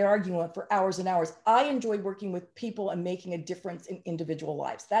whatever they're arguing for hours and hours. I enjoy working with people and making a difference in individual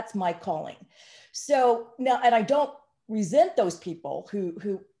lives. That's my calling. So now, and I don't resent those people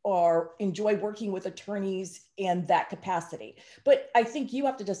who enjoy working with attorneys in that capacity. But I think you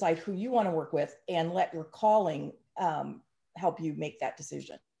have to decide who you want to work with and let your calling help you make that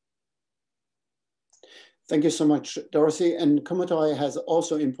decision. Thank you so much, Dorothy. And Kumatai has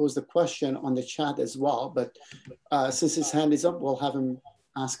also imposed a question on the chat as well, but since his hand is up, we'll have him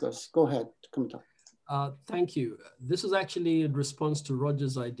ask us. Go ahead, Kumatai. Thank you. This is actually in response to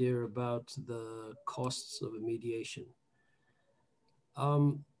Roger's idea about the costs of a mediation.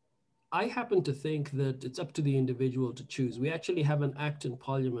 I happen to think that it's up to the individual to choose. We actually have an act in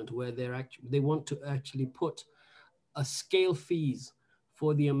Parliament where they want to actually put a scale fees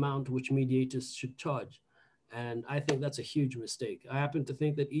for the amount which mediators should charge. And I think that's a huge mistake. I happen to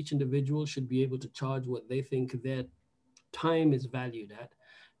think that each individual should be able to charge what they think their time is valued at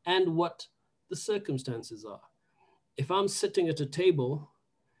and what the circumstances are. If I'm sitting at a table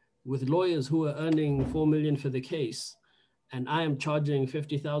with lawyers who are earning $4 million for the case, and I am charging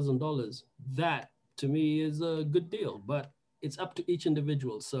 $50,000, that to me is a good deal, but it's up to each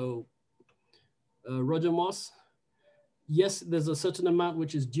individual. So Roger Moss, yes, there's a certain amount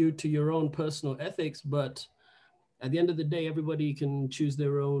which is due to your own personal ethics, but at the end of the day, everybody can choose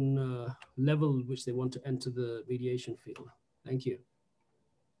their own level which they want to enter the mediation field. Thank you.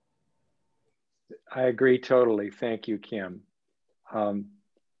 I agree totally. Thank you, Kim. I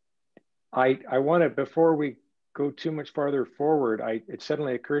want to, before we go too much farther forward, it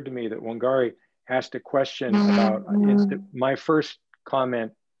suddenly occurred to me that Wangari asked a question about my first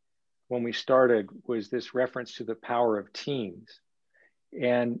comment when we started was this reference to the power of teams.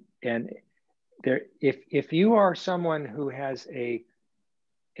 And there, if you are someone who has a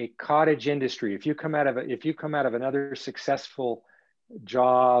cottage industry, if you come out of another successful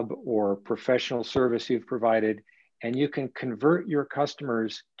job or professional service you've provided, and you can convert your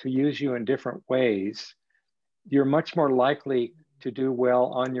customers to use you in different ways, you're much more likely to do well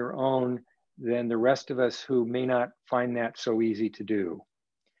on your own than the rest of us who may not find that so easy to do.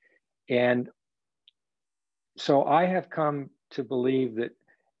 And so I have come to believe that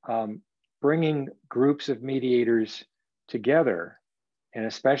bringing groups of mediators together, and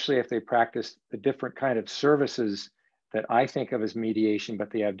especially if they practice the different kind of services that I think of as mediation,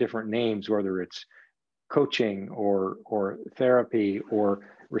 but they have different names, whether it's coaching or therapy or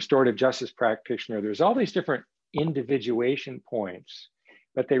restorative justice practitioner. There's all these different individuation points,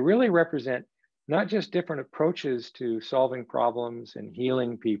 but they really represent not just different approaches to solving problems and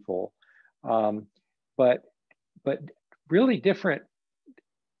healing people, but really different.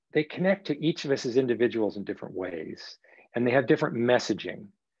 They connect to each of us as individuals in different ways, and they have different messaging,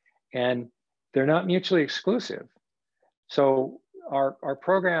 and they're not mutually exclusive. So our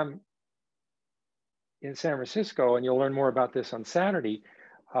program in San Francisco, and you'll learn more about this on Saturday,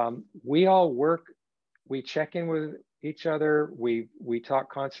 we all work, we check in with each other, we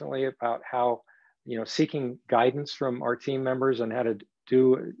talk constantly about how, seeking guidance from our team members on how to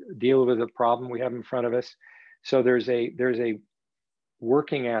deal with the problem we have in front of us. So there's a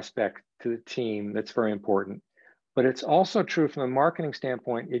working aspect to the team that's very important. But it's also true from a marketing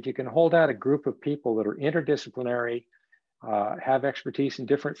standpoint, if you can hold out a group of people that are interdisciplinary, have expertise in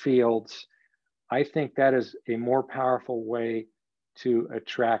different fields, I think that is a more powerful way to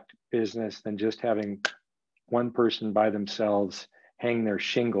attract business than just having one person by themselves hang their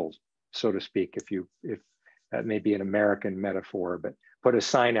shingles, so to speak, if that may be an American metaphor, but put a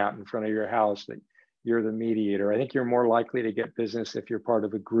sign out in front of your house that you're the mediator. I think you're more likely to get business if you're part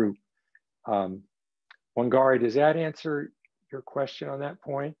of a group. Wangari, does that answer your question on that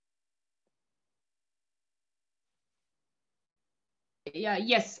point? Yeah,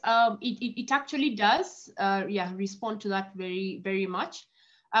 yes, it actually does. Respond to that very, very much.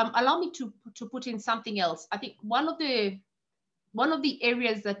 Allow me to put in something else. I think one of the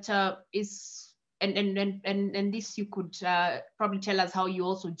areas that is, and this you could probably tell us how you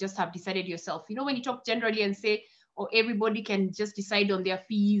also just have decided yourself. When you talk generally and say, oh, everybody can just decide on their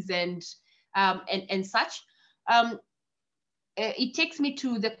fees and such, it takes me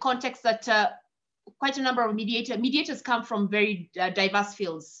to the context that quite a number of mediators come from very diverse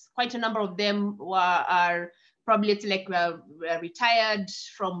fields. Quite a number of them are probably retired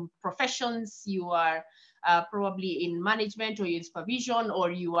from professions. You are probably in management, or you're in supervision,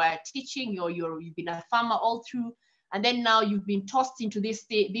 or you are teaching, or you've been a farmer all through, and then now you've been tossed into this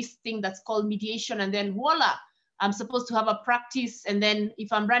thing that's called mediation, and then voila, I'm supposed to have a practice, and then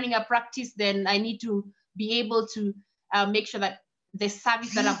if I'm running a practice, then I need to be able to make sure that the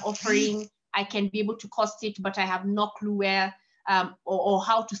service that I'm offering, I can be able to cost it, but I have no clue where or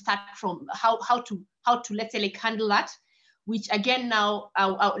how to start from, how to let's say handle that. Which again now,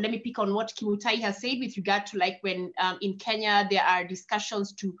 let me pick on what Kimutai has said with regard to when in Kenya there are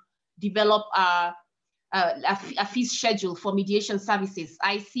discussions to develop a fee schedule for mediation services.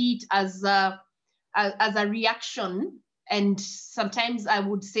 I see it as a reaction, and sometimes I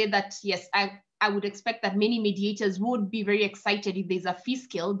would say that yes, I would expect that many mediators would be very excited if there's a fee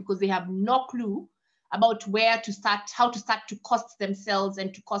scale, because they have no clue about where to start, how to start to cost themselves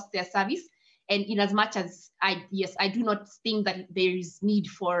and to cost their service. And in as much as I do not think that there is need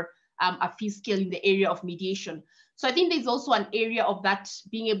for a fee scale in the area of mediation. So I think there's also an area of that,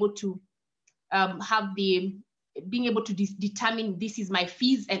 being able to determine this is my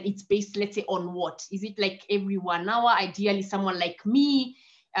fees, and it's based, let's say, on what? Is it like every 1 hour? Ideally, someone like me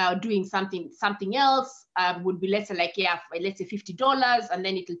doing something else would be, let's say, let's say $50, and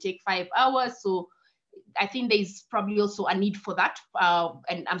then it'll take 5 hours. So I think there's probably also a need for that.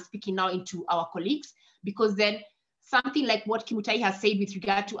 And I'm speaking now into our colleagues, because then something like what Kimutai has said with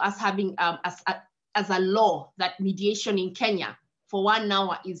regard to us having as a law that mediation in Kenya for 1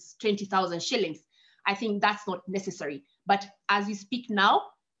 hour is 20,000 shillings. I think that's not necessary. But as we speak now,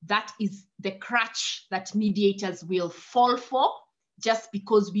 that is the crutch that mediators will fall for, just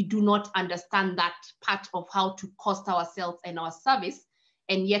because we do not understand that part of how to cost ourselves and our service.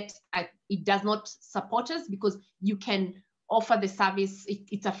 And yet it does not support us, because you can offer the service.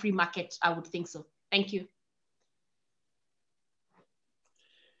 It's a free market, I would think so. Thank you.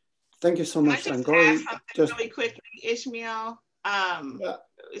 Thank you so much. Can I just add something really quickly, Ishmael?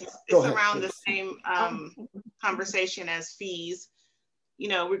 It's around the same conversation as fees.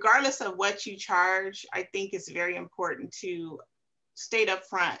 Regardless of what you charge, I think it's very important to state up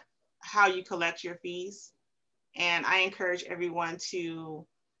front how you collect your fees. And I encourage everyone to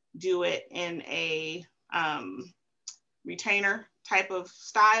do it in a retainer type of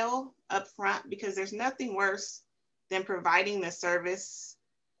style up front, because there's nothing worse than providing the service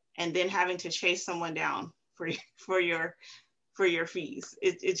and then having to chase someone down for your fees.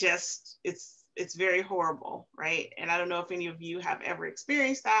 It's very horrible, right? And I don't know if any of you have ever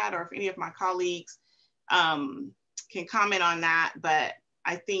experienced that, or if any of my colleagues can comment on that, but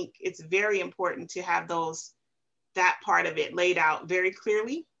I think it's very important to have that part of it laid out very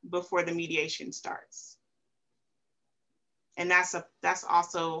clearly before the mediation starts. And that's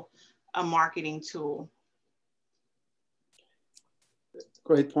also a marketing tool.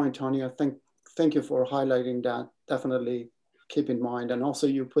 Great point, Tanya. Thank you for highlighting that. Definitely keep in mind. And also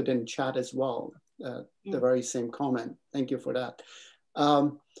you put in chat as well, the very same comment. Thank you for that.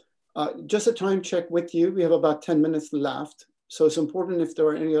 Just a time check with you. We have about 10 minutes left. So it's important if there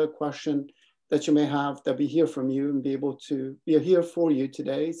are any other questions that you may have, that we hear from you and we are here for you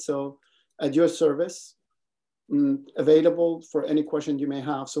today. So at your service, available for any question you may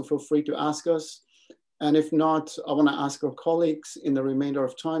have. So feel free to ask us. And if not, I want to ask our colleagues in the remainder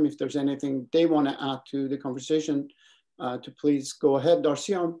of time, if there's anything they want to add to the conversation, to please go ahead.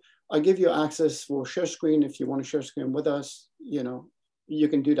 Darcia, I give you access for share screen. If you want to share screen with us, you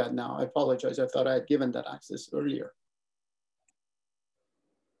can do that now. I apologize. I thought I had given that access earlier.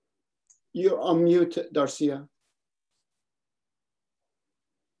 You're on mute, Darcia.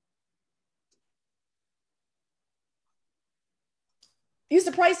 You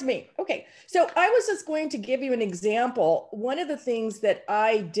surprised me. Okay, so I was just going to give you an example. One of the things that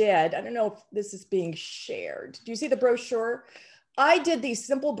I did, I don't know if this is being shared. Do you see the brochure? I did these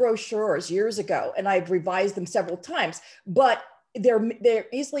simple brochures years ago, and I've revised them several times, but they're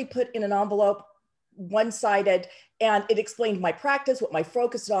easily put in an envelope, one-sided, and it explained my practice, what my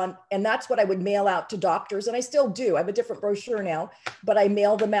focus is on, and that's what I would mail out to doctors, and I still do. I have a different brochure now, but I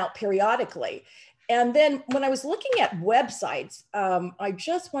mail them out periodically. And then when I was looking at websites, I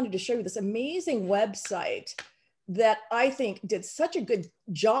just wanted to show you this amazing website that I think did such a good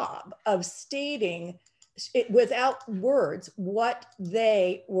job of stating it without words what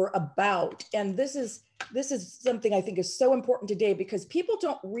they were about. And this is something I think is so important today, because people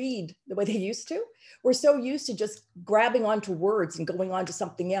don't read the way they used to. We're so used to just grabbing onto words and going on to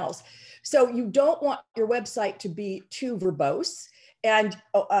something else. So you don't want your website to be too verbose. And,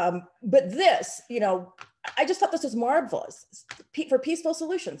 but this, I just thought this was marvelous for peaceful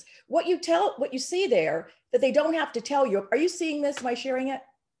solutions. What you see there that they don't have to tell you. Are you seeing this? Am I sharing it?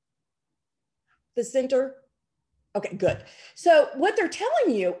 The center? Okay, good. So what they're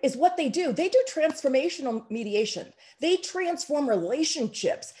telling you is what they do. They do transformational mediation. They transform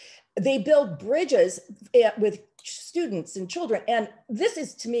relationships. They build bridges with students and children. And this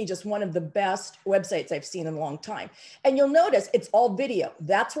is, to me, just one of the best websites I've seen in a long time. And you'll notice it's all video.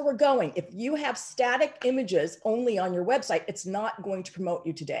 That's where we're going. If you have static images only on your website, it's not going to promote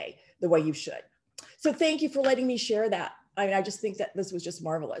you today the way you should. So thank you for letting me share that. I mean, I just think that this was just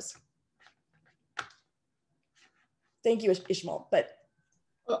marvelous. Thank you, Ishmael. But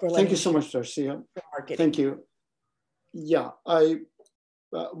thank you so much, Darcia. Thank you. Yeah, I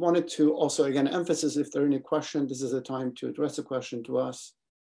wanted to also, again, emphasize if there are any questions, this is the time to address a question to us.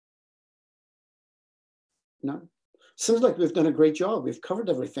 No? Seems like we've done a great job. We've covered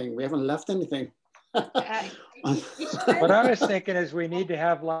everything. We haven't left anything. What I was thinking is we need to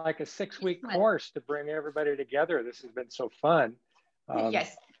have like a 6-week course to bring everybody together. This has been so fun.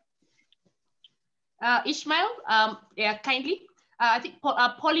 Yes. Ishmael, yeah, kindly. I think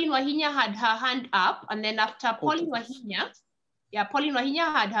Pauline Wahinya had her hand up, and then after Pauline Wahinya, Pauline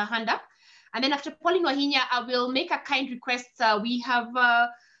Wahinya had her hand up, and then after Pauline Wahinya, I will make a kind request. We have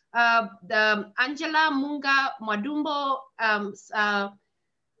the Angela Munga Mwadumbo,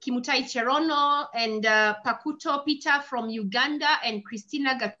 Kimutai Cherono, and Pakuto Peter from Uganda, and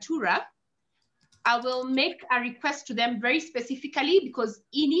Christina Gatura. I will make a request to them very specifically, because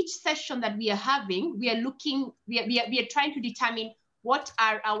in each session that we are having, we are trying to determine what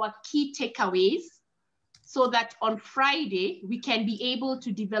are our key takeaways, so that on Friday, we can be able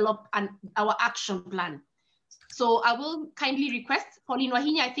to develop our action plan. So I will kindly request, Pauline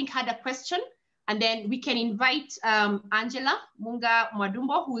Wahinya, I think, had a question, and then we can invite Angela Munga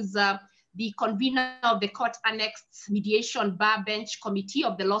Mwadumbo, who is the convener of the Court Annexed Mediation Bar Bench Committee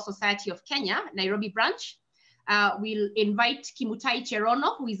of the Law Society of Kenya, Nairobi branch. We'll invite Kimutai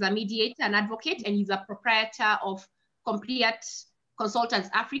Cherono, who is a mediator and advocate, and he's a proprietor of Complete Consultants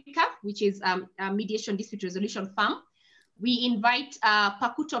Africa, which is a mediation dispute resolution firm. We invite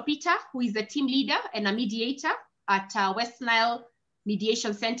Pakuto Peter, who is a team leader and a mediator at West Nile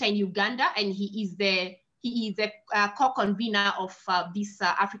Mediation Center in Uganda, and he is the co-convener of this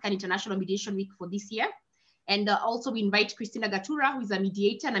African International Mediation Week for this year. And also we invite Christina Gatura, who is a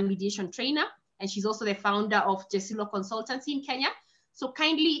mediator and a mediation trainer, and she's also the founder of Jesilo Consultancy in Kenya. So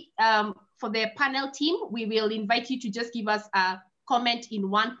kindly, for the panel team, we will invite you to just give us a comment in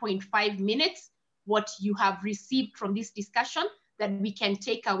 1.5 minutes, what you have received from this discussion that we can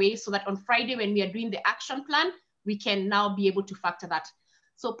take away, so that on Friday when we are doing the action plan, we can now be able to factor that.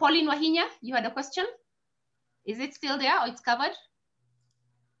 So Pauline Wahinya, you had a question? Is it still there or it's covered?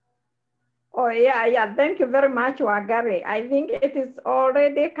 Oh, yeah. Thank you very much, Wangari. I think it is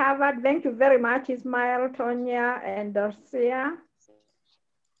already covered. Thank you very much, Ismail, Tonya, and Dorcia.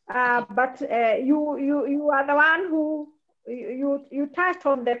 But you are the one who, you touched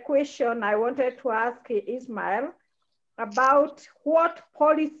on the question I wanted to ask Ismail about what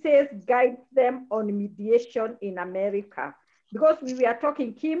policies guide them on mediation in America. Because we were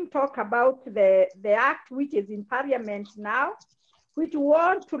talking, Kim talked about the act which is in Parliament now, which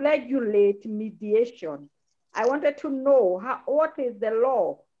want to regulate mediation. I wanted to know what is the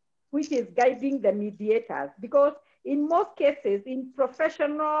law which is guiding the mediators, because in most cases, in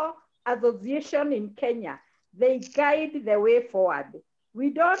professional association in Kenya, they guide the way forward.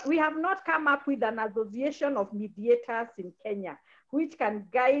 We have not come up with an association of mediators in Kenya, which can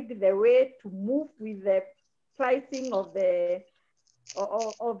guide the way to move with the pricing of the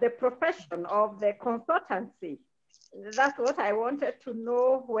profession, of the consultancy. That's what I wanted to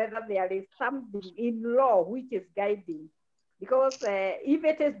know, whether there is something in law which is guiding. Because if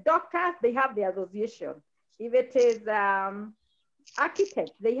it is doctors, they have the association. If it is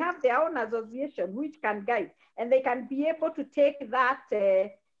architects, they have their own association which can guide. And they can be able to take that,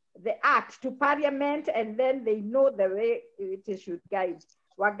 the act to Parliament, and then they know the way it should guide.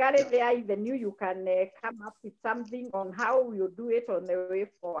 Wangari, there, even you can come up with something on how you do it on the way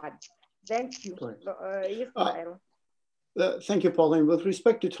forward. Thank you, Israel. Thank you, Pauline. With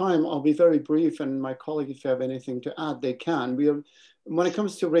respect to time, I'll be very brief, and my colleagues, if you have anything to add, they can. When it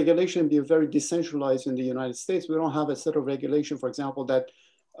comes to regulation, we are very decentralized in the United States. We don't have a set of regulation, for example, that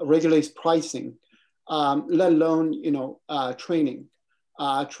regulates pricing, let alone training.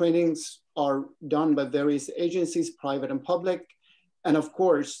 Trainings are done by various agencies, private and public. And of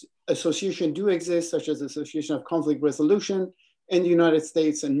course, associations do exist, such as the Association of Conflict Resolution in the United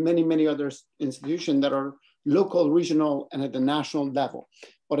States and many, many other institutions that are local, regional, and at the national level.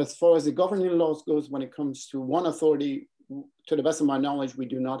 But as far as the governing laws goes, when it comes to one authority, to the best of my knowledge, we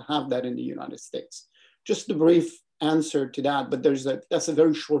do not have that in the United States. Just a brief answer to that, but that's a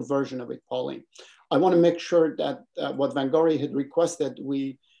very short version of it, Pauline. I want to make sure that what Wangari had requested,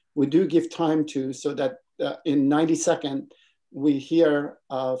 we do give time to, so that in 90 seconds, we hear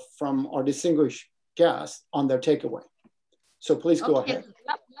from our distinguished guests on their takeaway. So please go ahead.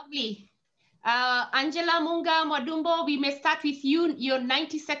 Lovely. Angela Munga Mwadumbo, we may start with you, your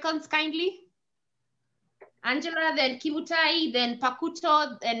 90 seconds kindly. Angela, then Kimutai, then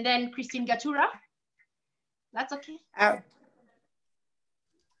Pakuto, and then Christine Gatura. That's okay?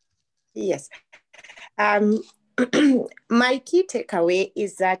 Yes. My key takeaway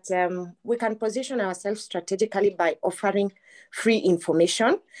is that we can position ourselves strategically by offering free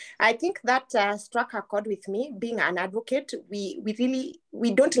information. I think that struck a chord with me. Being an advocate, we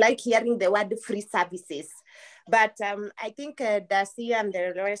don't like hearing the word free services. But I think Darcy and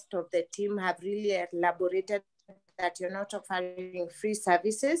the rest of the team have really elaborated that you're not offering free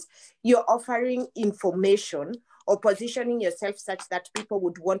services, you're offering information or positioning yourself such that people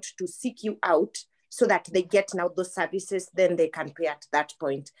would want to seek you out so that they get now those services, then they can pay at that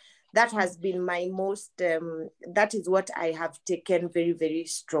point. That has been my most, that is what I have taken very, very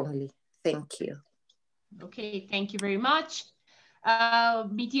strongly. Thank you. Okay, thank you very much.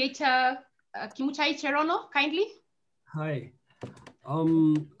 Mediator Kimutai Cherono, kindly. Hi.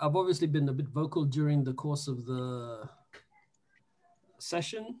 I've obviously been a bit vocal during the course of the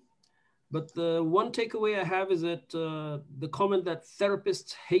session, but the one takeaway I have is that the comment that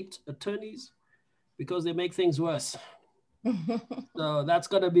therapists hate attorneys because they make things worse. So that's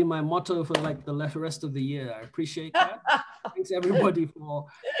gonna be my motto for like the rest of the year. I appreciate that. Thanks everybody for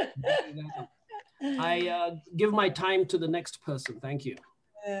doing that. I give my time to the next person. Thank you.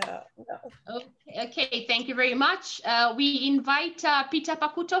 Okay, thank you very much. We invite Peter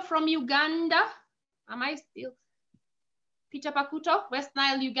Pakuto from Uganda. Am I still? Peter Pakuto, West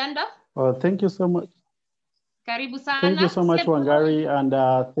Nile, Uganda. Well, thank you so much. Karibu sana. Thank you so much, Wangari, and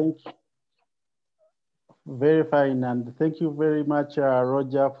thank you. Very fine, and thank you very much,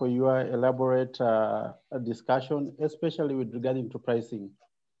 Roger, for your elaborate discussion, especially with regarding to pricing.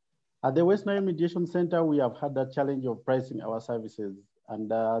 At the West Nile Mediation Center, we have had that challenge of pricing our services.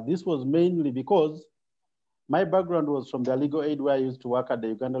 And this was mainly because my background was from the legal aid where I used to work at the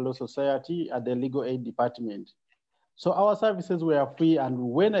Uganda Law Society at the legal aid department. So our services were free. And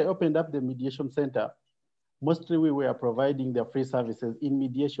when I opened up the mediation center, mostly we were providing the free services in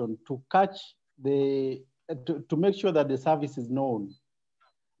mediation to catch to make sure that the service is known.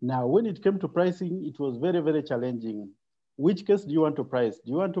 Now, when it came to pricing, it was very, very challenging. Which case do you want to price?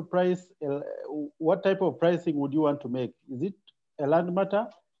 Do you want to price, what type of pricing would you want to make? Is it a land matter?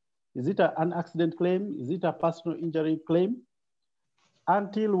 Is it an accident claim? Is it a personal injury claim?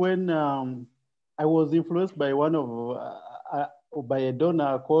 Until when I was influenced by by a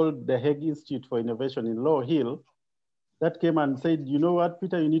donor called the Hague Institute for Innovation in Law Hill, that came and said, you know what,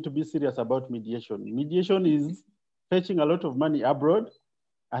 Peter, you need to be serious about mediation. Mediation is fetching a lot of money abroad.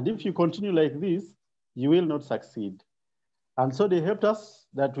 And if you continue like this, you will not succeed. And so they helped us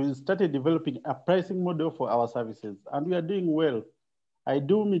that we started developing a pricing model for our services. And we are doing well. I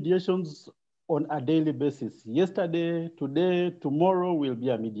do mediations on a daily basis. Yesterday, today, tomorrow will be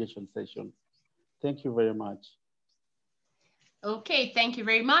a mediation session. Thank you very much. Okay, thank you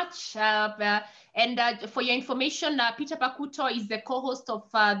very much. For your information, Peter Pakuto is the co-host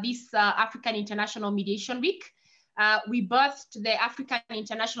of this African International Mediation Week. We birthed the African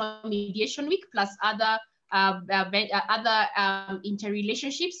International Mediation Week plus other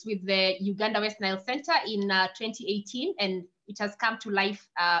interrelationships with the Uganda West Nile Center in 2018, and it has come to life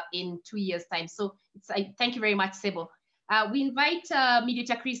in 2 years' time. So thank you very much, Sebo. We invite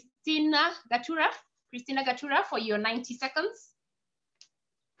Mediator Christina Gatura for your 90 seconds.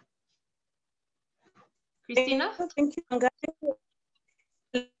 Christina? Thank you.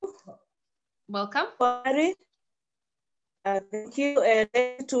 Welcome. Thank you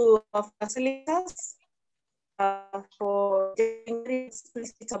to our facilitators for getting very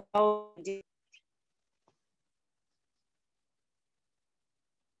explicit about it.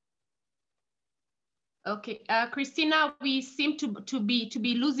 Okay, Christina, we seem to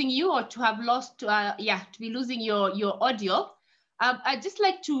be losing you, or to have lost, to be losing your audio. I'd just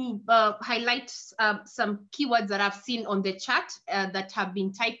like to highlight some keywords that I've seen on the chat that have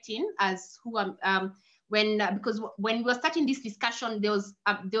been typed in as who because when we were starting this discussion, there was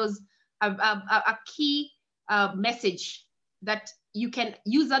a key message that you can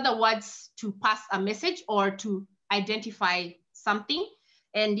use other words to pass a message or to identify something.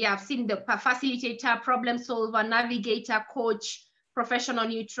 And yeah, I've seen the facilitator, problem solver, navigator, coach, professional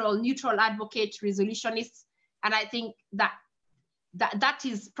neutral advocate, resolutionist. And I think that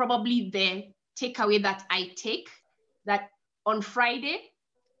is probably the takeaway that I take, that on Friday,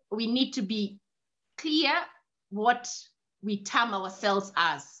 we need to be clear what we term ourselves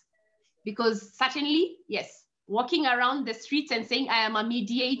as. Because certainly, yes, walking around the streets and saying I am a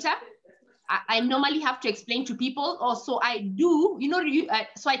mediator, I normally have to explain to people. Also, I do,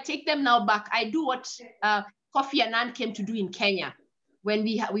 so I take them now back. I do what Kofi Annan came to do in Kenya when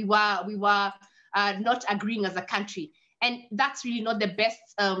we were not agreeing as a country. And that's really not the best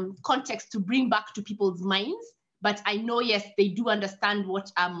context to bring back to people's minds. But I know, yes, they do understand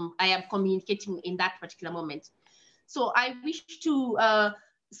what I am communicating in that particular moment. So I wish to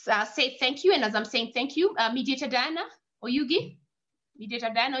say thank you. And as I'm saying thank you, Mediator Diana Oyugi. Mediator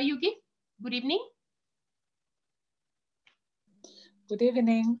Diana Oyugi, good evening. Good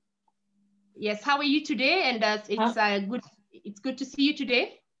evening. Yes, how are you today? And it's good to see you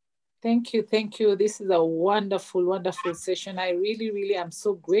today. Thank you, thank you. This is a wonderful, wonderful session. I really, really am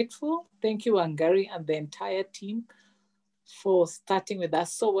so grateful. Thank you, Wangari, and the entire team for starting with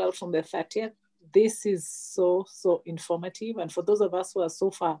us so well from the 30th. This is so, so informative. And for those of us who are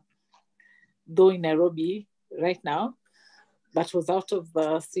so far, though in Nairobi right now, but was out of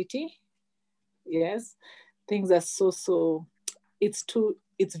the city, yes, things are so,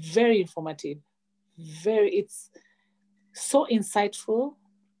 it's very informative. It's so insightful.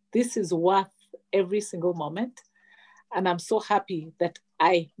 This is worth every single moment. And I'm so happy that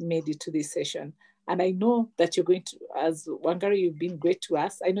I made it to this session. And I know that you're going to, as Wangari, you've been great to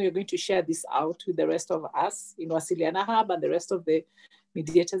us. I know you're going to share this out with the rest of us in Wasilianahub and the rest of the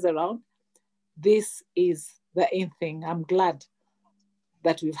mediators around. This is the end thing. I'm glad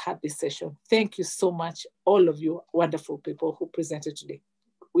that we've had this session. Thank you so much, all of you wonderful people who presented today.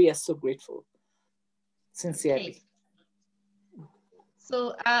 We are so grateful, sincerely. Okay.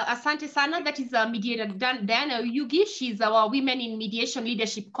 So Asante Sana, that is Mediator Diana Oyugi. She's our Women in Mediation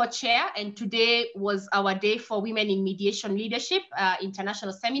Leadership co-chair, and today was our day for Women in Mediation Leadership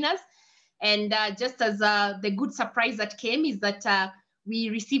International Seminars. And just as the good surprise that came is that we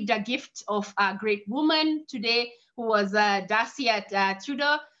received a gift of a great woman today who was Darcy at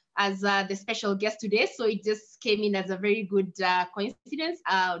Trudeau as the special guest today. So it just came in as a very good coincidence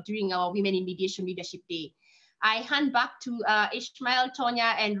during our Women in Mediation Leadership Day. I hand back to Ishmael,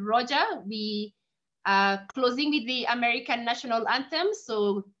 Tonya, and Roger. We are closing with the American National Anthem,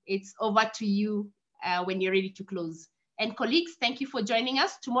 so it's over to you when you're ready to close. And colleagues, thank you for joining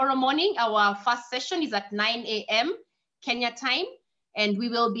us. Tomorrow morning, our first session is at 9 a.m. Kenya time, and we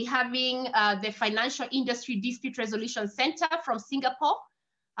will be having the Financial Industry Dispute Resolution Center from Singapore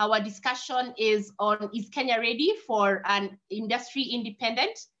Our discussion is on, is Kenya ready for an industry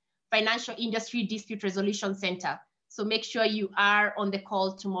independent financial industry dispute resolution center? So make sure you are on the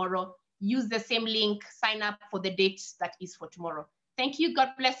call tomorrow. Use the same link, sign up for the date that is for tomorrow. Thank you, God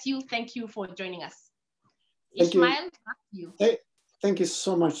bless you. Thank you for joining us. Thank Ishmael, back to you. Thank you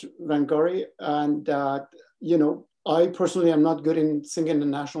so much, Vangari. And, you know, I personally am not good in singing the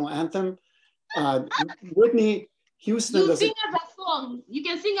national anthem. Whitney Houston. You sing as a song. You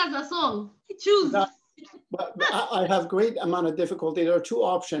can sing as a song. Choose. But I have great amount of difficulty. There are two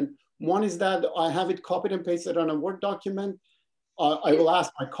options. One is that I have it copied and pasted on a Word document. I will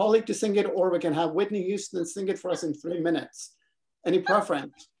ask my colleague to sing it, or we can have Whitney Houston sing it for us in 3 minutes. Any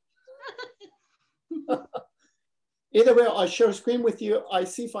preference? Either way, I'll share a screen with you. I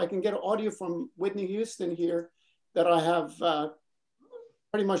see if I can get audio from Whitney Houston here that I have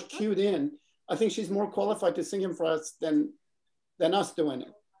pretty much queued in. I think she's more qualified to sing it for us than us doing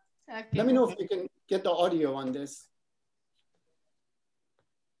it. Okay. Let me know if you can get the audio on this.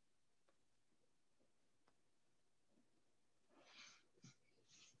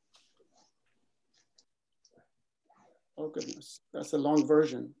 Oh goodness, that's a long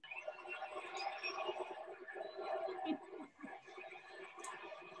version.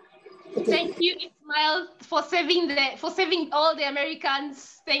 Okay. Thank you, Ismail, for saving all the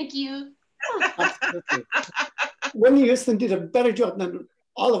Americans. Thank you. Absolutely. Whitney Houston did a better job than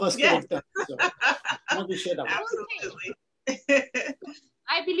all of us could have done. So, absolutely.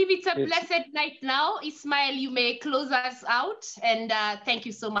 I believe it's a blessed night now. Ismail, you may close us out, and thank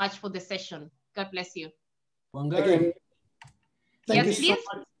you so much for the session. God bless you. Wangari, thank you so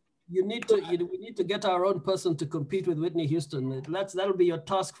much. We need to get our own person to compete with Whitney Houston. That'll be your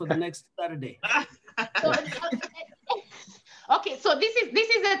task for the next Saturday. Okay, so this is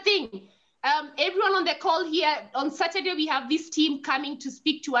the thing. Everyone on the call here, on Saturday, we have this team coming to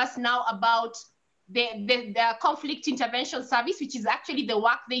speak to us now about the conflict intervention service, which is actually the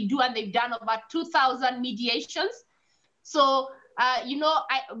work they do, and they've done about 2,000 mediations. So, you know,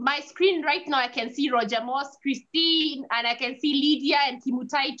 my screen right now, I can see Roger Moss, Christine, and I can see Lydia and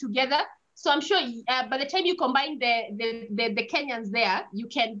Kimutai together. So I'm sure by the time you combine the Kenyans there, you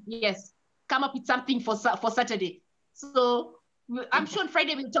can, yes, come up with something for Saturday. So I'm sure on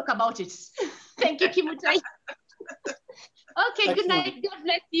Friday we'll talk about it. Thank you, Kimutai. Okay, good night. God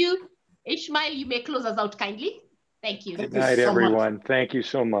bless you. Ishmael, you may close us out kindly. Thank you. Good night, everyone. Thank you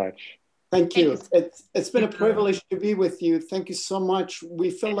so much. Thank you. It's been a privilege to be with you. Thank you so much.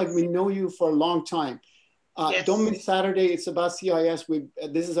 We feel like we know you for a long time. Don't miss Saturday. It's about CIS.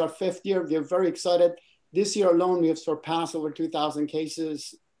 This is our 5th year. We're very excited. This year alone, we have surpassed over 2,000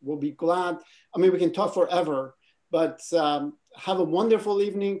 cases. We'll be glad. I mean, we can talk forever, but have a wonderful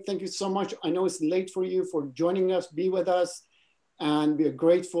evening. Thank you so much. I know it's late for you for joining us, be with us, and we are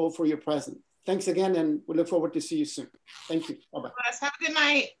grateful for your presence. Thanks again, and we look forward to see you soon. Thank you. Bye-bye. Have a good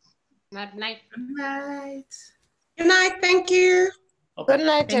night. Good night. Good night. Good night. Thank you. Good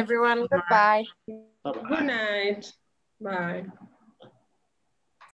night, everyone. Goodbye. Bye-bye. Good night. Bye.